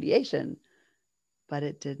Baltimore mediation, but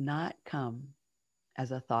it did not come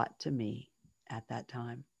as a thought to me at that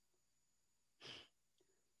time.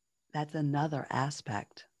 That's another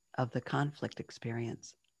aspect of the conflict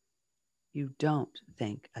experience. You don't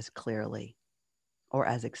think as clearly or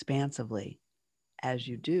as expansively as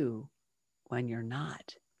you do when you're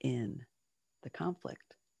not in the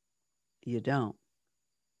conflict. You don't.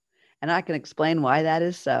 And I can explain why that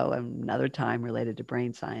is so another time related to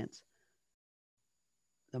brain science.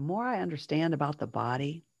 The more I understand about the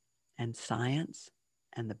body and science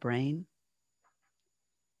and the brain,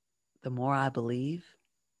 the more I believe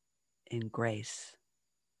in grace.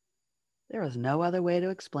 There is no other way to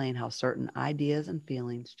explain how certain ideas and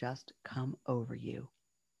feelings just come over you.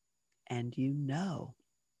 And you know.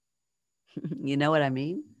 You know what I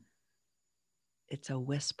mean? It's a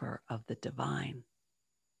whisper of the divine.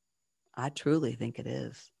 I truly think it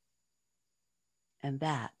is. And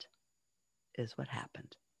that is what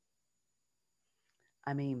happened.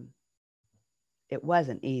 I mean, it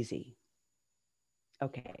wasn't easy.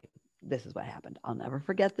 Okay, this is what happened. I'll never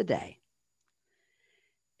forget the day.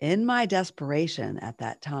 In my desperation at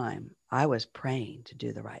that time, I was praying to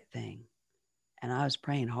do the right thing. And I was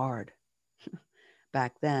praying hard.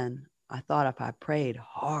 Back then, I thought if I prayed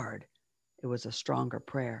hard, it was a stronger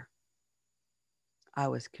prayer. I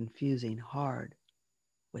was confusing hard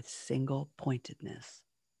with single pointedness.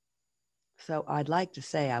 So I'd like to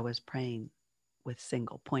say I was praying with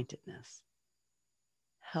single pointedness.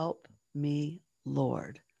 Help me,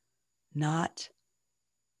 Lord, not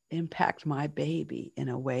impact my baby in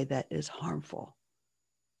a way that is harmful.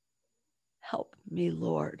 Help me,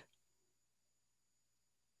 Lord.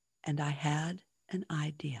 And I had an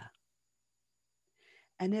idea.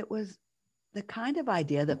 And it was the kind of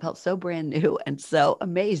idea that felt so brand new and so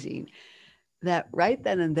amazing that right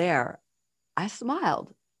then and there, I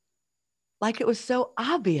smiled. Like it was so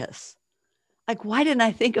obvious. Like, why didn't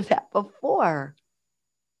I think of that before?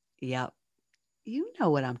 Yep. You know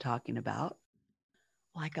what I'm talking about.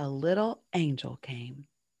 Like a little angel came,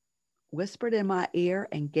 whispered in my ear,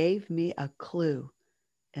 and gave me a clue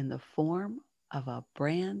in the form of a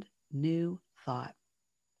brand new thought.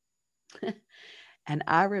 And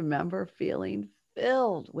I remember feeling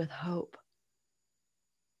filled with hope.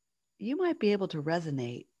 You might be able to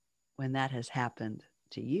resonate when that has happened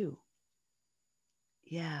to you.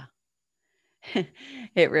 Yeah.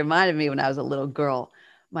 It reminded me when I was a little girl,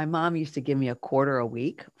 my mom used to give me $0.25 a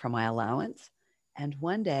week from my allowance. And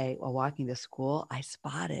one day while walking to school, I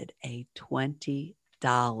spotted a $20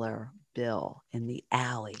 bill in the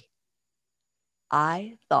alley.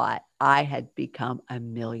 I thought I had become a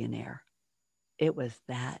millionaire. It was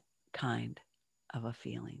that kind of a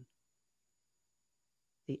feeling.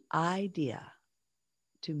 The idea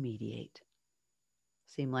to mediate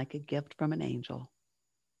seemed like a gift from an angel,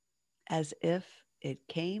 as if it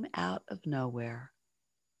came out of nowhere,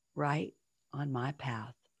 right on my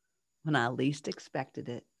path when I least expected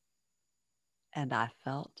it, and I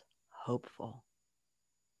felt hopeful.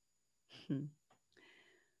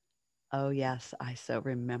 Oh, yes, I so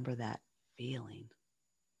remember that feeling.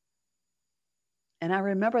 And I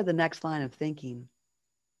remember the next line of thinking,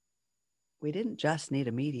 we didn't just need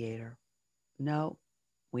a mediator. No,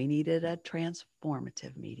 we needed a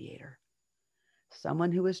transformative mediator.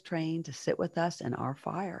 Someone who was trained to sit with us in our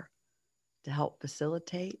fire, to help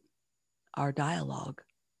facilitate our dialogue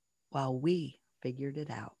while we figured it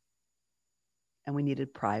out. And we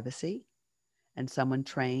needed privacy and someone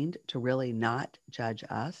trained to really not judge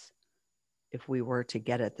us if we were to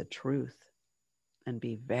get at the truth and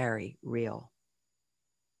be very real.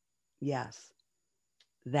 Yes,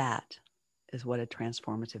 that is what a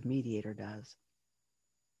transformative mediator does.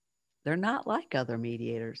 They're not like other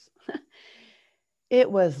mediators. It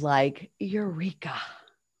was like eureka.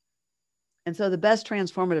 And so the best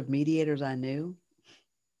transformative mediators I knew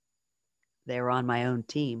They were on my own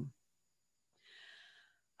team.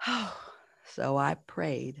 So I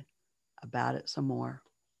prayed about it some more,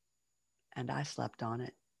 and I slept on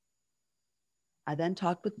it. I then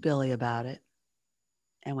talked with Billy about it,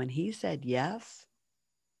 and when he said yes,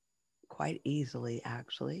 quite easily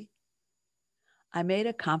actually, I made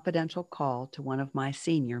a confidential call to one of my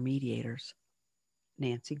senior mediators,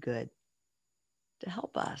 Nancy Good, to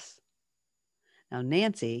help us. Now,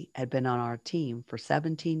 Nancy had been on our team for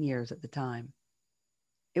 17 years at the time.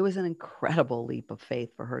 It was an incredible leap of faith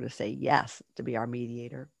for her to say yes to be our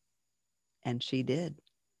mediator, and she did.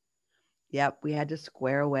 Yep, we had to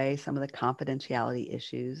square away some of the confidentiality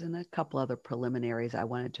issues and a couple other preliminaries I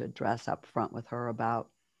wanted to address up front with her about,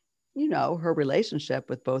 her relationship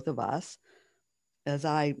with both of us. As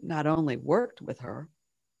I not only worked with her,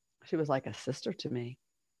 she was like a sister to me.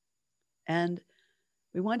 And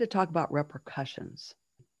we wanted to talk about repercussions.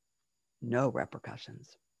 No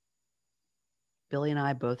repercussions. Billy and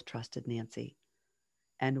I both trusted Nancy,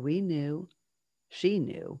 and she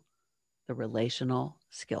knew the relational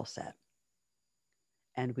skill set.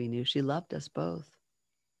 And we knew she loved us both.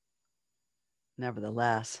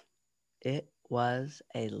 Nevertheless, it was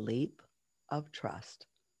a leap of trust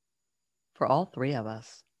for all three of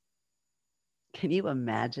us. Can you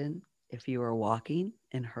imagine if you were walking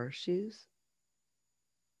in her shoes?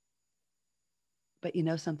 But you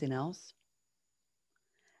know something else?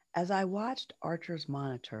 As I watched Archer's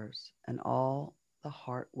monitors and all the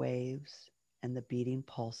heart waves and the beating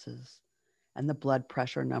pulses and the blood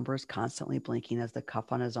pressure numbers constantly blinking as the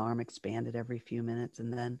cuff on his arm expanded every few minutes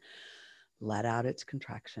and then let out its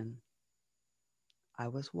contraction, I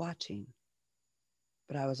was watching,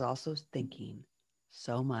 but I was also thinking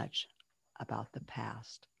so much about the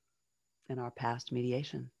past and our past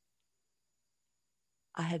mediation.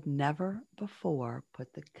 I had never before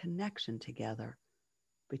put the connection together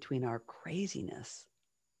between our craziness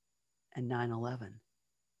and 9/11.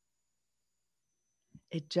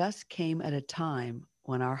 It just came at a time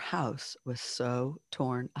when our house was so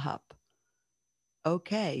torn up.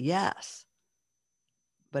 Okay, yes,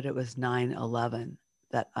 but it was 9/11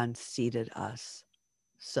 that unseated us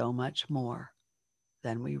so much more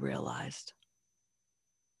than we realized.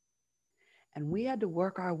 And we had to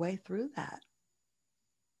work our way through that.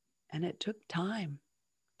 And it took time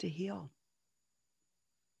to heal.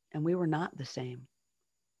 And we were not the same.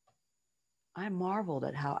 I marveled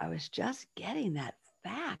at how I was just getting that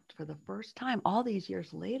fact for the first time all these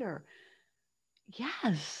years later.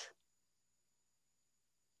 Yes.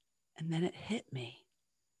 And then it hit me.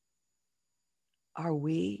 Are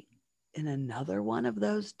we in another one of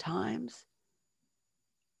those times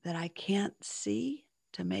that I can't see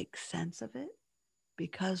to make sense of it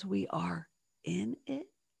because we are in it?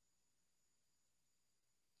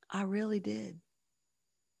 I really did.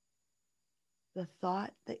 The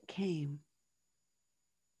thought that came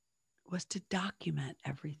was to document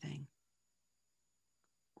everything,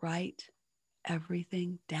 write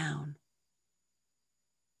everything down.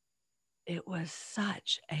 It was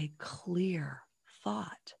such a clear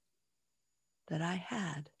thought that I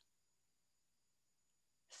had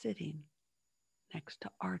sitting next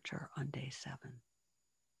to Archer on day 7.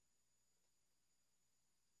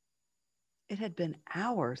 It had been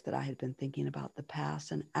hours that I had been thinking about the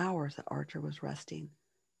past and hours that Archer was resting.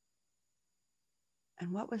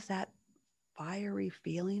 And what was that fiery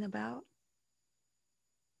feeling about?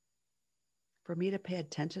 For me to pay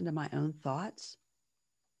attention to my own thoughts,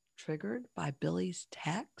 triggered by Billy's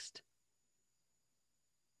text?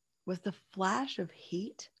 Was the flash of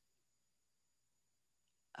heat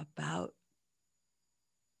about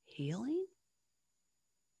healing?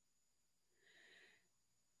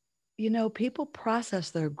 People process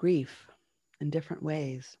their grief in different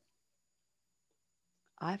ways.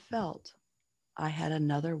 I felt I had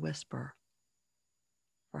another whisper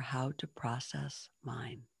for how to process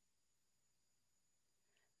mine.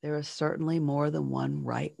 There is certainly more than one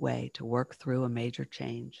right way to work through a major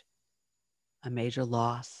change, a major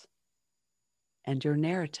loss, and your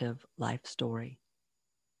narrative life story.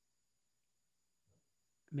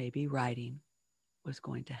 Maybe writing was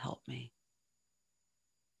going to help me.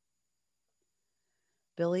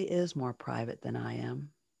 Billy is more private than I am,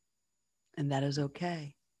 and that is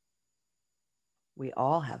okay. We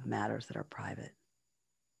all have matters that are private.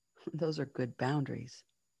 Those are good boundaries.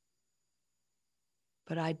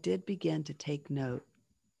 But I did begin to take note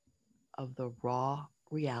of the raw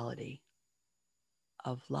reality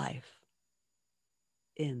of life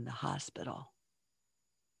in the hospital.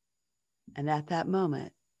 And at that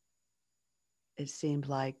moment, it seemed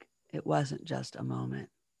like it wasn't just a moment.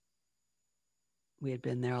 We had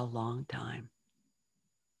been there a long time.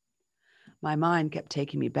 My mind kept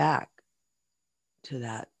taking me back to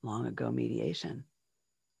that long ago mediation.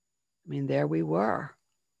 I mean, there we were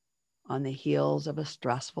on the heels of a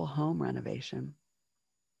stressful home renovation,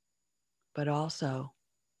 but also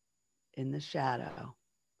in the shadow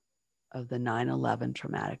of the 9/11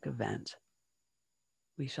 traumatic event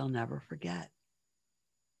we shall never forget.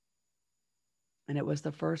 And it was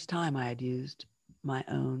the first time I had used my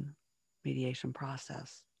own mediation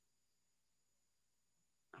process.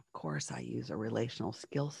 Of course, I use a relational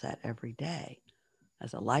skill set every day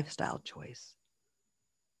as a lifestyle choice.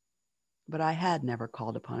 But I had never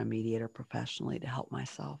called upon a mediator professionally to help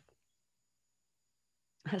myself.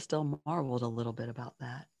 I still marveled a little bit about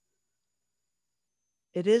that.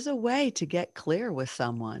 It is a way to get clear with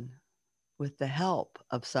someone with the help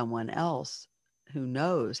of someone else who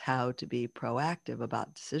knows how to be proactive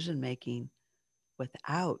about decision making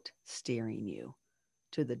without steering you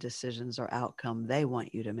to the decisions or outcome they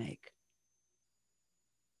want you to make.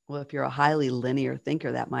 Well, if you're a highly linear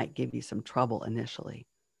thinker, that might give you some trouble initially.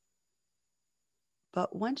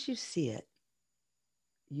 But once you see it,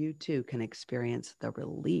 you too can experience the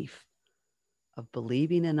relief of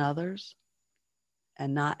believing in others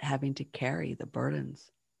and not having to carry the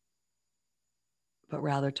burdens, but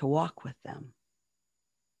rather to walk with them.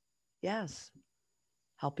 Yes,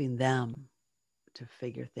 helping them to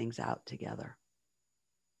figure things out together.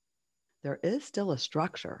 There is still a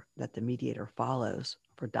structure that the mediator follows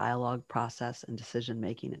for dialogue, process, and decision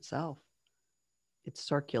making itself. It's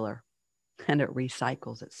circular and it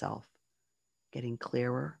recycles itself, getting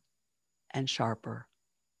clearer and sharper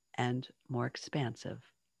and more expansive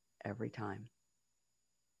every time.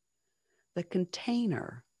 The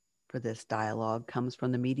container for this dialogue comes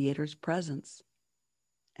from the mediator's presence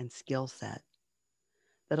and skill set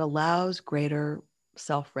that allows greater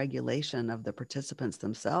self-regulation of the participants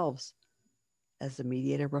themselves as the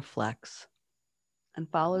mediator reflects and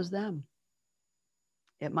follows them.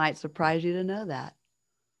 It might surprise you to know that.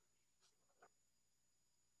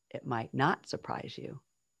 It might not surprise you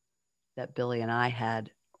that Billy and I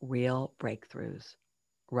had real breakthroughs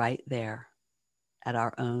right there at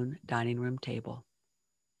our own dining room table.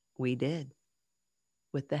 We did,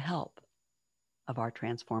 with the help of our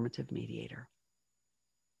transformative mediator.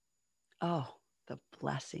 Oh, the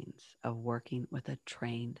blessings of working with a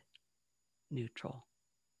trained neutral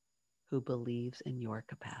who believes in your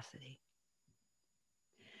capacity.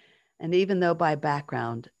 And even though by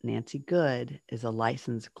background, Nancy Good is a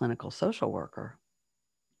licensed clinical social worker,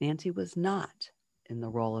 Nancy was not in the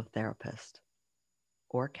role of therapist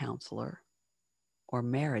or counselor or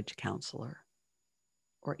marriage counselor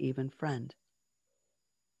or even friend.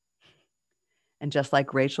 And just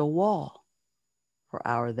like Rachel Wall, for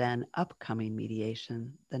our then upcoming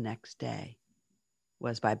mediation the next day,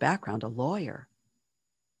 was by background a lawyer,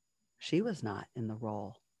 she was not in the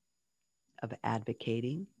role of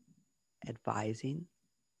advocating, advising,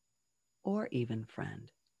 or even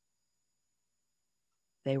friend.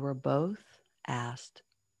 They were both asked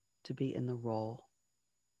to be in the role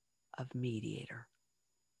of mediator.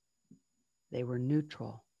 They were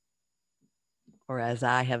neutral, or as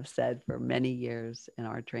I have said for many years in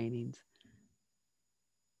our trainings,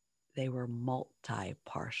 they were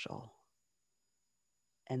multi-partial,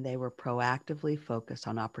 and they were proactively focused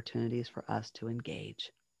on opportunities for us to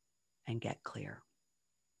engage and get clear.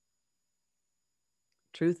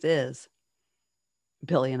 Truth is,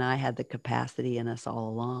 Billy and I had the capacity in us all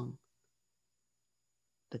along.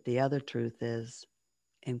 But the other truth is,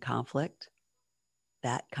 in conflict,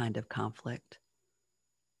 that kind of conflict,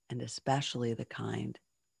 and especially the kind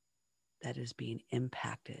that is being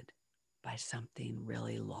impacted by something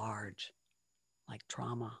really large, like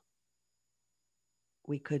trauma,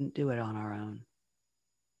 we couldn't do it on our own.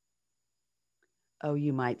 Oh,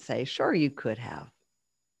 you might say, sure, you could have.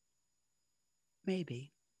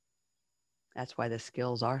 Maybe. That's why the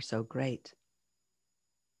skills are so great.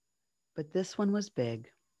 But this one was big.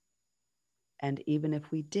 And even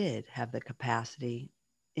if we did have the capacity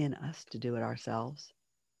in us to do it ourselves,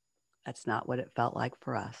 that's not what it felt like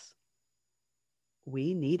for us.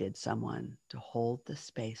 We needed someone to hold the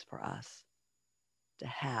space for us, to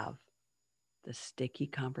have the sticky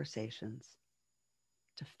conversations,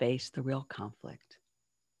 to face the real conflict,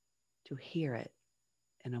 to hear it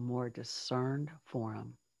in a more discerned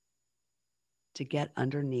forum, to get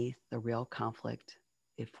underneath the real conflict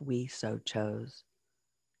if we so chose,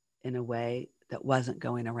 in a way that wasn't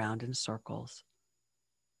going around in circles,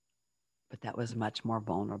 but that was much more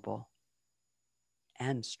vulnerable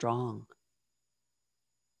and strong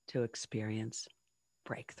to experience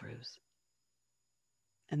breakthroughs.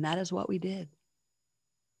 And that is what we did.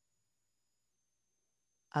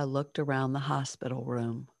 I looked around the hospital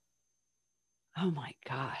room. Oh my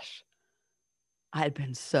gosh. I had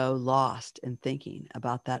been so lost in thinking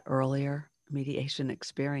about that earlier mediation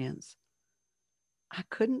experience. I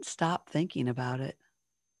couldn't stop thinking about it.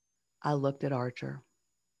 I looked at Archer.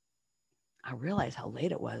 I realized how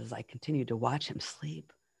late it was as I continued to watch him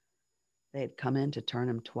sleep. They had come in to turn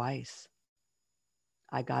him twice.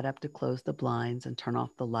 I got up to close the blinds and turn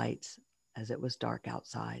off the lights as it was dark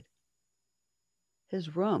outside.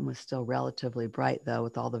 His room was still relatively bright, though,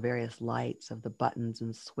 with all the various lights of the buttons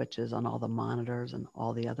and switches on all the monitors and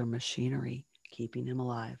all the other machinery keeping him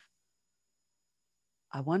alive.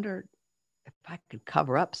 I wondered if I could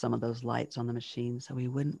cover up some of those lights on the machine so he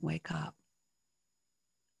wouldn't wake up.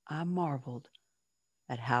 I marveled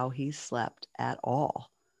at how he slept at all,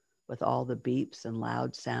 with all the beeps and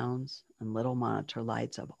loud sounds and little monitor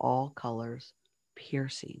lights of all colors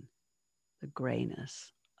piercing the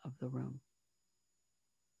grayness of the room.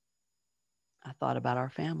 I thought about our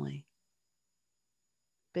family.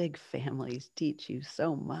 Big families teach you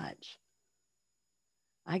so much.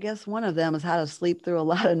 I guess one of them is how to sleep through a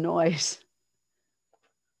lot of noise.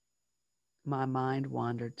 My mind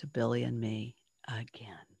wandered to Billy and me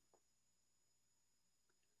again.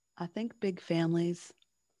 I think big families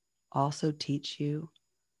also teach you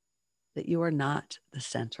that you are not the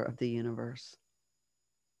center of the universe.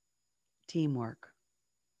 Teamwork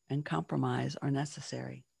and compromise are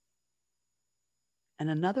necessary. And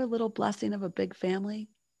another little blessing of a big family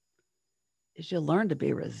is you learn to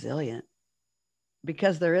be resilient,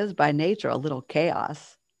 because there is by nature a little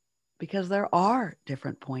chaos, because there are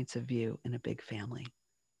different points of view in a big family.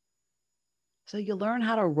 So you learn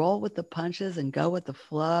how to roll with the punches and go with the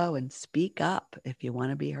flow and speak up if you want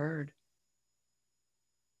to be heard.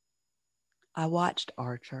 I watched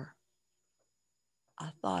Archer. I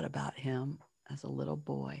thought about him as a little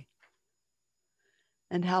boy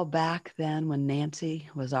and how back then when Nancy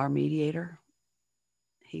was our mediator,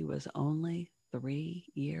 he was only 3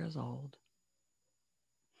 years old.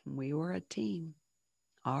 We were a team,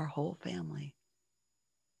 our whole family.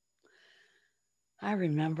 I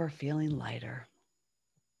remember feeling lighter.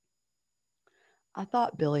 I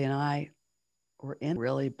thought Billy and I were in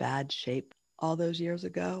really bad shape all those years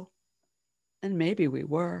ago, and maybe we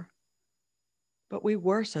were, but we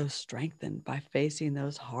were so strengthened by facing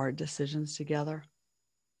those hard decisions together.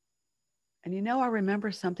 And you know, I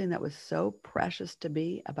remember something that was so precious to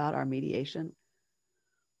me about our mediation.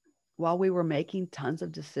 While we were making tons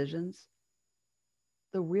of decisions,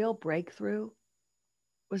 the real breakthrough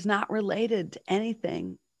was not related to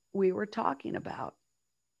anything we were talking about.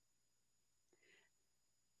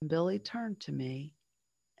 Billy turned to me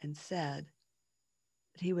and said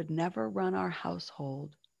that he would never run our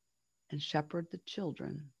household and shepherd the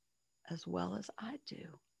children as well as I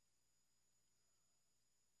do.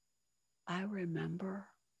 I remember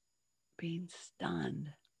being stunned.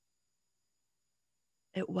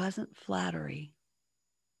 It wasn't flattery.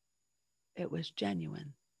 It was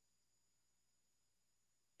genuine.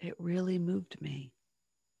 It really moved me.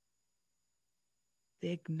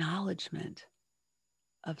 The acknowledgement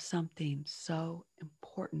of something so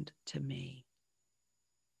important to me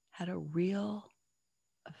had a real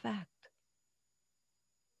effect.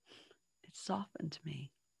 It softened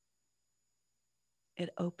me. It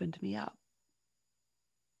opened me up.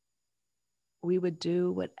 We would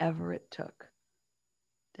do whatever it took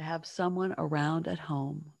to have someone around at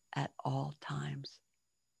home at all times,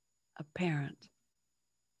 a parent.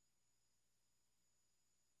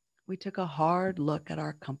 We took a hard look at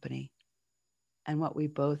our company and what we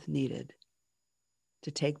both needed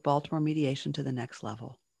to take Baltimore mediation to the next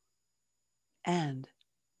level and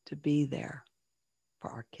to be there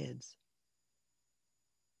for our kids.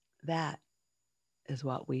 That is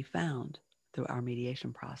what we found through our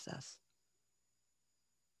mediation process.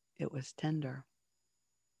 It was tender.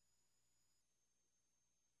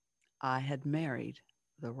 I had married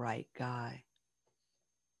the right guy.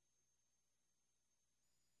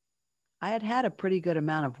 I had had a pretty good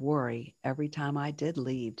amount of worry every time I did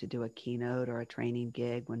leave to do a keynote or a training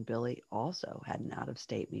gig when Billy also had an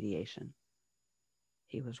out-of-state mediation.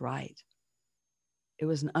 He was right. It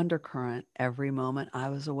was an undercurrent every moment I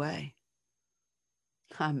was away.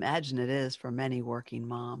 I imagine it is for many working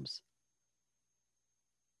moms.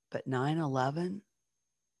 But 9/11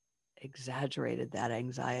 exaggerated that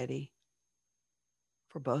anxiety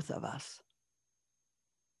for both of us.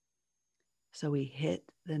 So he hit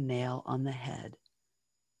the nail on the head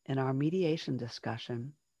in our mediation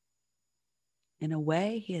discussion in a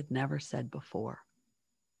way he had never said before.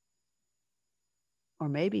 Or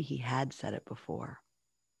maybe he had said it before,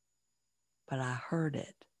 but I heard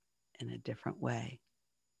it in a different way.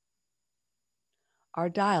 Our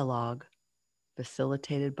dialogue,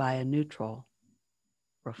 facilitated by a neutral,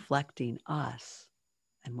 reflecting us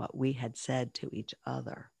and what we had said to each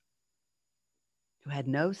other, who had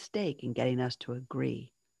no stake in getting us to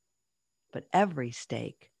agree, but every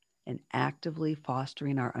stake in actively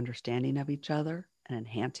fostering our understanding of each other and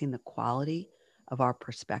enhancing the quality of our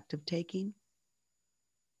perspective taking,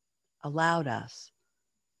 allowed us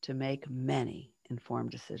to make many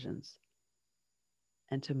informed decisions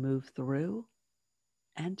and to move through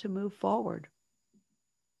and to move forward.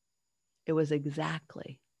 It was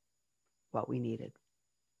exactly what we needed.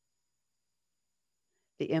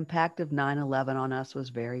 The impact of 9/11 on us was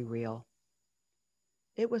very real.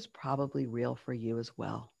 It was probably real for you as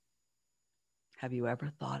well. Have you ever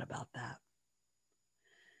thought about that?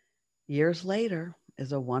 Years later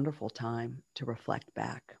is a wonderful time to reflect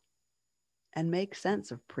back and make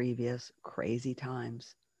sense of previous crazy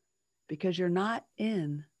times, because you're not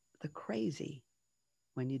in the crazy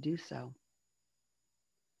when you do so.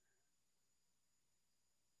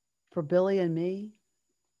 For Billy and me,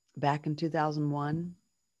 back in 2001,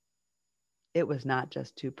 it was not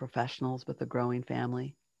just two professionals with a growing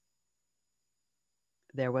family.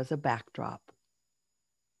 There was a backdrop.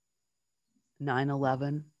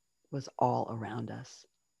 9/11 was all around us.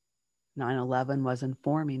 9/11 was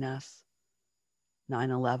informing us.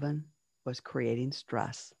 9/11 was creating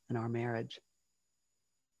stress in our marriage.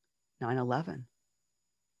 9/11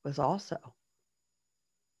 was also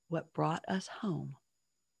what brought us home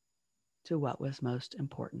to what was most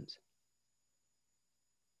important.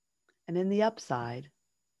 And in the upside,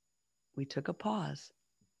 we took a pause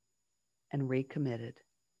and recommitted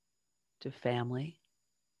to family,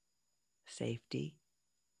 safety,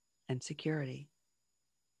 and security.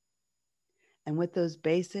 And with those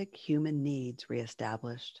basic human needs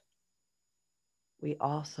reestablished, we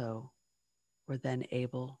also were then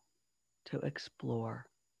able to explore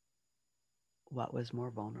what was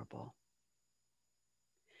more vulnerable.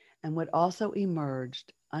 And what also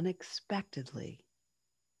emerged unexpectedly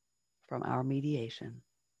from our mediation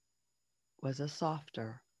was a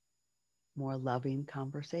softer, more loving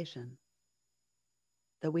conversation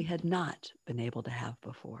that we had not been able to have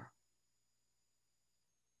before.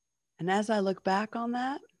 And as I look back on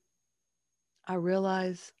that, I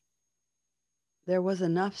realize there was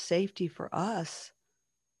enough safety for us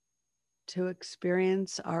to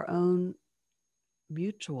experience our own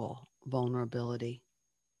mutual vulnerability.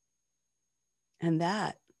 And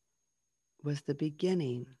that was the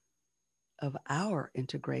beginning of our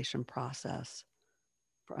integration process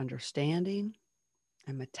for understanding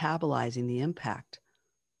and metabolizing the impact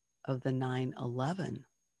of the 9/11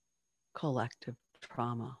 collective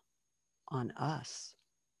trauma on us.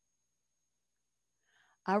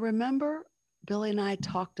 I remember Billy and I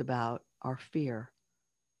talked about our fear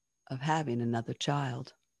of having another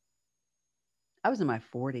child. I was in my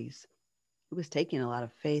 40s. It was taking a lot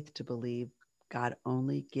of faith to believe God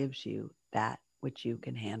only gives you that which you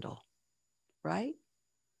can handle, right?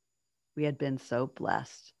 We had been so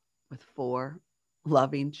blessed with 4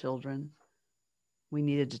 loving children. We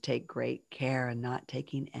needed to take great care and not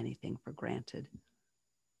taking anything for granted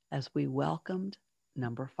as we welcomed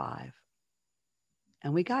number 5.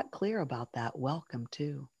 And we got clear about that welcome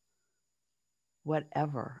too.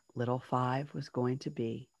 Whatever little 5 was going to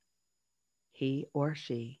be, he or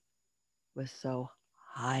she was so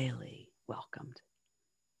highly welcomed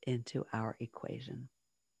into our equation.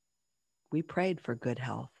 We prayed for good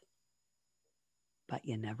health, but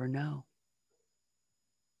you never know.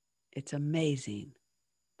 It's amazing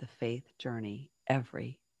the faith journey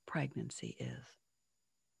every pregnancy is.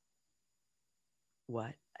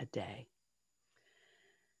 What a day.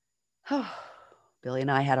 Billy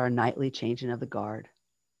and I had our nightly changing of the guard,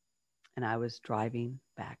 and I was driving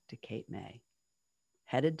back to Cape May,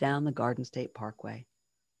 headed down the Garden State Parkway.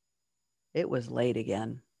 It was late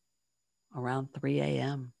again, around 3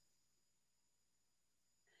 a.m.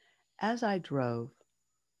 As I drove,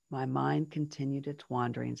 my mind continued its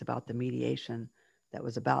wanderings about the mediation that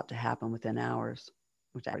was about to happen within hours,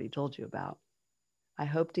 which I already told you about. I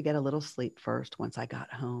hoped to get a little sleep first once I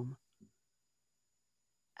got home.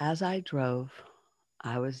 As I drove,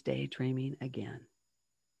 I was daydreaming again.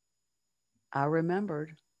 I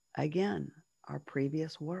remembered again our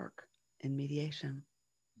previous work in mediation.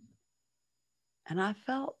 And I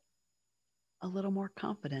felt a little more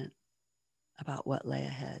confident about what lay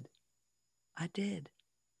ahead. I did.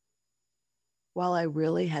 While I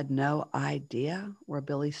really had no idea where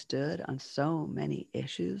Billy stood on so many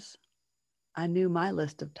issues, I knew my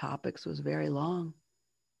list of topics was very long.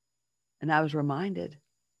 And I was reminded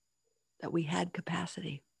that we had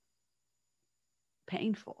capacity.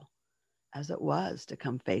 Painful as it was to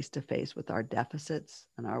come face to face with our deficits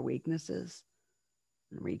and our weaknesses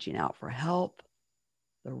and reaching out for help,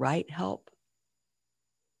 the right help,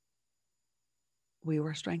 we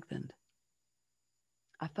were strengthened.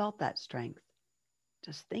 I felt that strength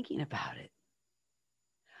just thinking about it.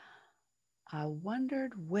 I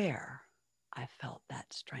wondered where I felt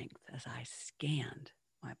that strength as I scanned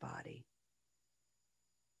my body.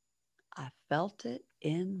 I felt it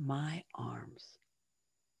in my arms.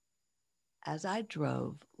 As I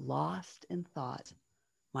drove, lost in thought,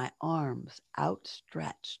 my arms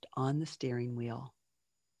outstretched on the steering wheel,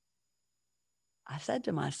 I said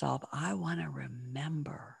to myself, I want to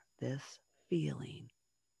remember this feeling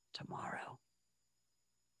tomorrow.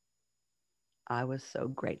 I was so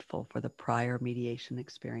grateful for the prior mediation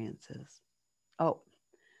experiences. Oh,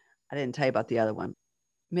 I didn't tell you about the other one.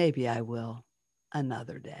 Maybe I will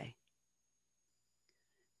another day.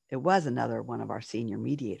 It was another one of our senior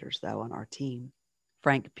mediators, though, on our team,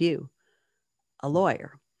 Frank Pugh, a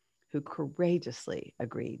lawyer who courageously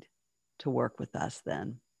agreed to work with us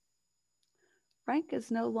then. Frank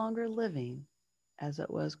is no longer living, as it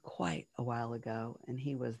was quite a while ago, and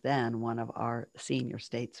he was then one of our senior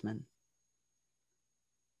statesmen.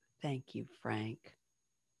 Thank you, Frank.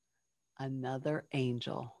 Another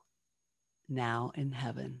angel now in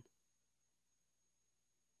heaven.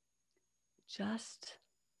 Just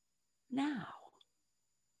now,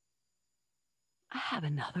 I have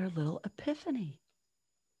another little epiphany.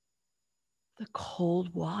 The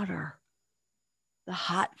cold water, the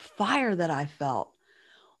hot fire that I felt.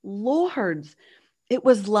 Lourdes, it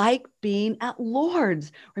was like being at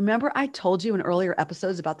Lourdes. Remember I told you in earlier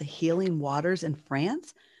episodes about the healing waters in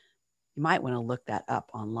France? You might want to look that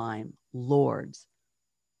up online, Lourdes.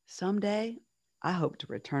 Someday, I hope to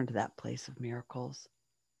return to that place of miracles.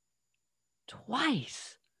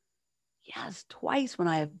 Twice. Yes, twice when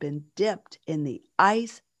I have been dipped in the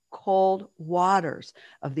ice cold waters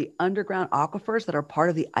of the underground aquifers that are part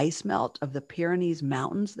of the ice melt of the Pyrenees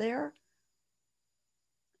Mountains there.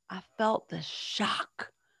 I felt the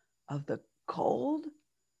shock of the cold,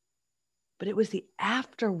 but it was the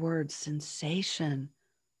afterward sensation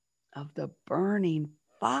of the burning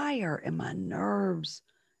fire in my nerves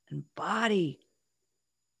and body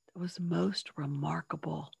that was most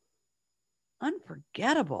remarkable,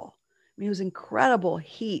 unforgettable. I mean, it was incredible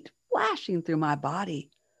heat flashing through my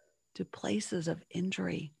body to places of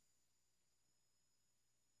injury.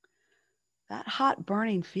 That hot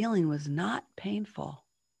burning feeling was not painful.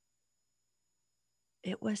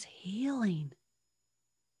 It was healing.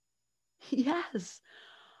 Yes,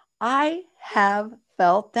 I have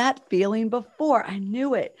felt that feeling before. I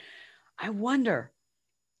knew it. I wonder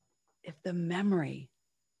if the memory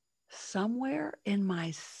somewhere in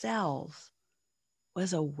my cells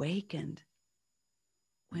was awakened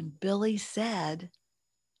when Billy said,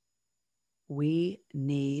 we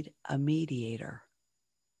need a mediator.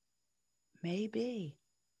 Maybe.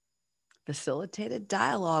 Facilitated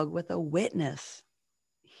dialogue with a witness.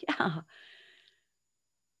 Yeah.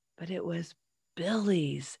 But it was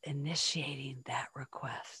Billy's initiating that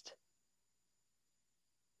request.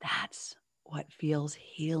 That's what feels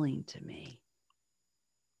healing to me.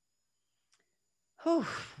 Whew,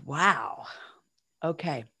 wow.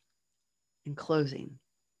 Okay. In closing,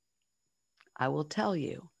 I will tell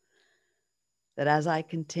you that as I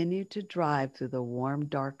continued to drive through the warm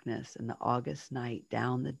darkness in the August night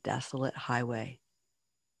down the desolate highway,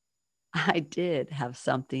 I did have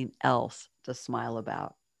something else to smile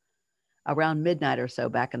about. Around midnight or so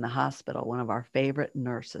back in the hospital, one of our favorite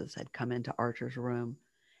nurses had come into Archer's room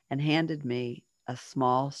and handed me a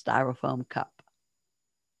small styrofoam cup.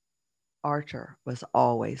 Archer was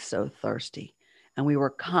always so thirsty, and we were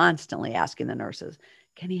constantly asking the nurses,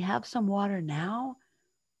 can he have some water now?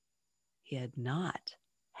 He had not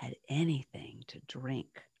had anything to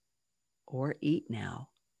drink or eat now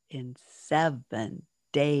in 7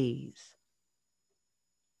 days.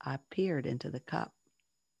 I peered into the cup,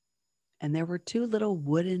 and there were 2 little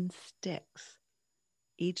wooden sticks,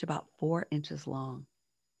 each about 4 inches long.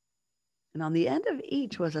 And on the end of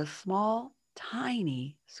each was a small,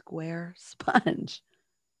 tiny square sponge,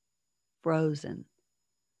 frozen,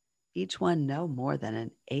 each one no more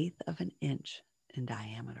than 1/8 of an inch in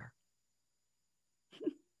diameter.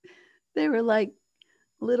 They were like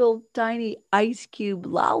little tiny ice cube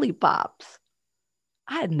lollipops.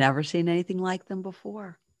 I had never seen anything like them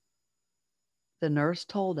before. The nurse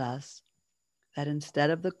told us that instead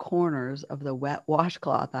of the corners of the wet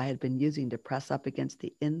washcloth I had been using to press up against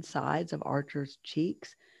the insides of Archer's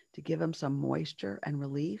cheeks to give him some moisture and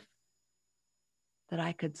relief, that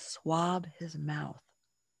I could swab his mouth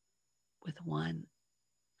with one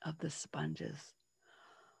of the sponges.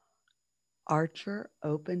 Archer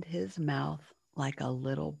opened his mouth like a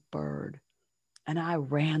little bird, and I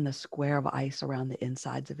ran the square of ice around the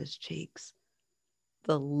insides of his cheeks.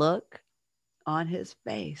 The look on his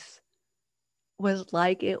face was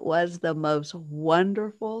like it was the most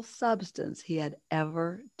wonderful substance he had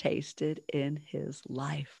ever tasted in his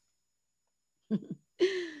life.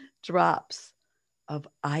 Drops of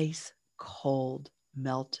ice cold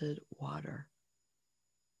melted water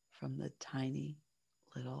from the tiny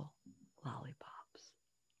little lollipops.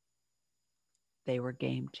 They were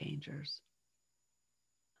game changers.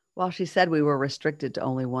 While she said we were restricted to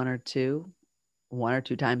only one or two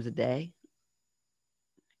times a day,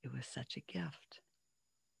 it was such a gift.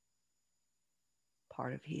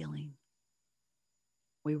 Part of healing.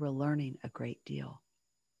 We were learning a great deal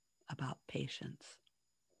about patience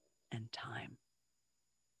and time.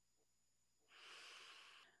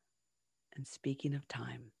 And speaking of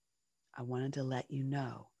time, I wanted to let you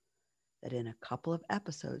know that in a couple of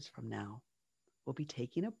episodes from now, we'll be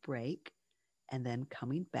taking a break and then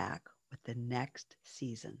coming back with the next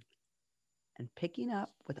season and picking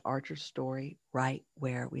up with Archer's story right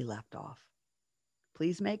where we left off.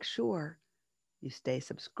 Please make sure you stay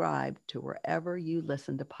subscribed to wherever you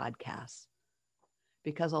listen to podcasts,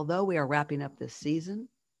 because although we are wrapping up this season,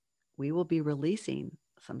 we will be releasing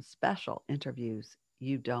some special interviews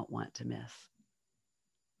you don't want to miss.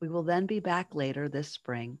 We will then be back later this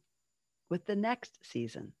spring with the next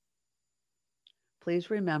season. Please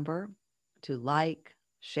remember to like,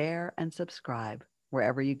 share, and subscribe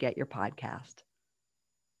wherever you get your podcast.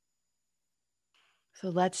 So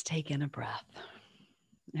let's take in a breath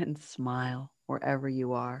and smile wherever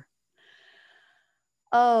you are.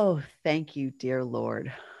 Oh, thank you, dear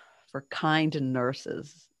Lord, for kind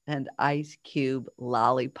nurses and ice cube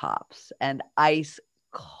lollipops and ice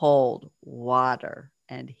cold water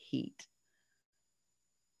and heat.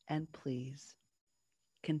 And please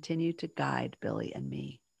continue to guide Billy and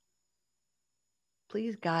me.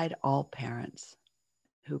 Please guide all parents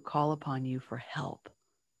who call upon you for help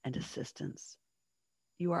and assistance.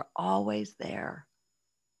 You are always there.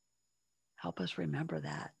 Help us remember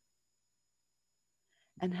that.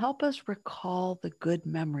 And help us recall the good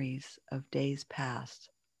memories of days past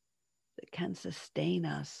that can sustain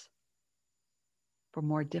us for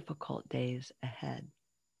more difficult days ahead.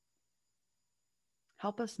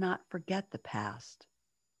 Help us not forget the past,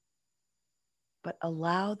 but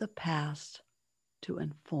allow the past to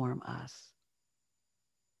inform us,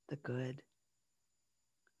 the good,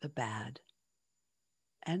 the bad,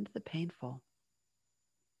 and the painful.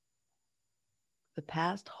 The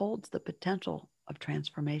past holds the potential of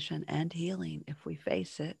transformation and healing if we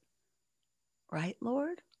face it. Right,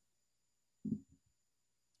 Lord?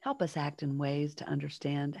 Help us act in ways to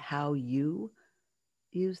understand how you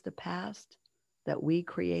use the past that we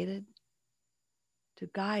created to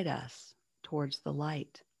guide us towards the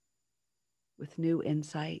light with new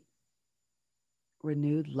insight,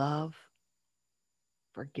 renewed love,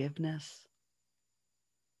 forgiveness,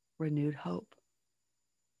 renewed hope.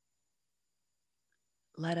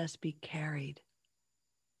 Let us be carried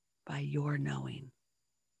by your knowing.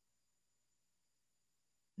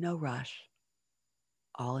 No rush,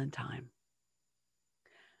 all in time.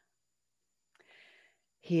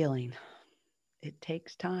 Healing, it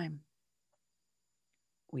takes time.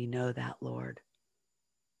 We know that, Lord.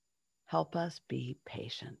 Help us be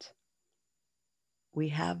patient. We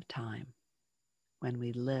have time when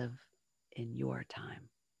we live in your time.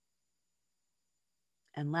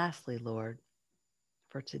 And lastly, Lord,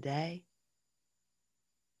 for today,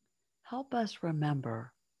 help us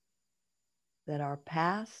remember that our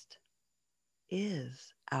past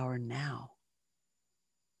is our now,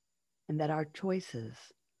 and that our choices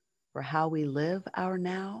for how we live our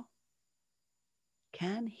now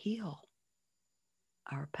can heal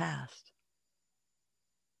our past.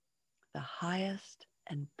 The highest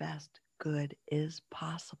and best good is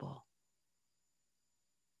possible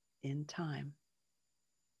in time,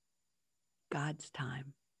 God's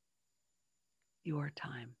time, your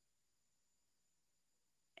time.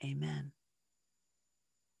 Amen.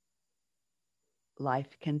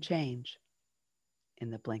 Life can change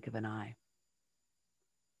in the blink of an eye.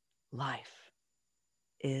 Life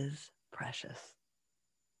is precious.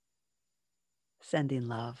 Sending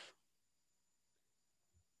love.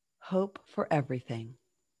 Hope for everything.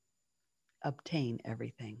 Obtain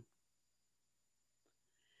everything.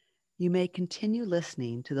 You may continue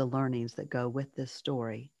listening to the learnings that go with this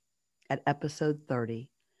story at episode 30,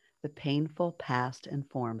 The Painful Past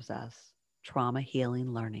Informs Us, Trauma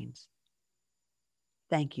Healing Learnings.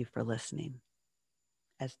 Thank you for listening,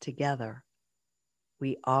 as together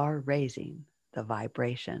we are raising the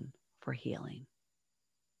vibration for healing.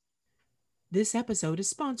 This episode is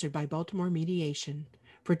sponsored by Baltimore Mediation.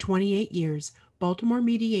 For 28 years, Baltimore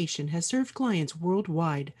Mediation has served clients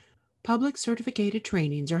worldwide. Public certificated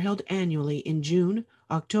trainings are held annually in June,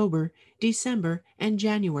 October, December, and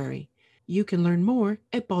January. You can learn more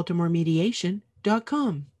at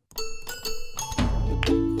baltimoremediation.com.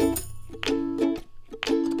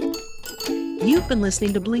 You've been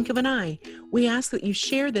listening to Blink of an Eye. We ask that you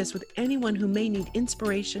share this with anyone who may need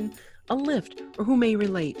inspiration, a lift, or who may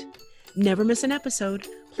relate. Never miss an episode.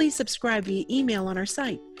 Please subscribe via email on our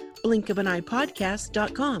site,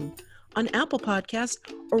 blinkofaneyepodcast.com, on Apple Podcasts,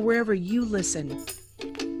 or wherever you listen.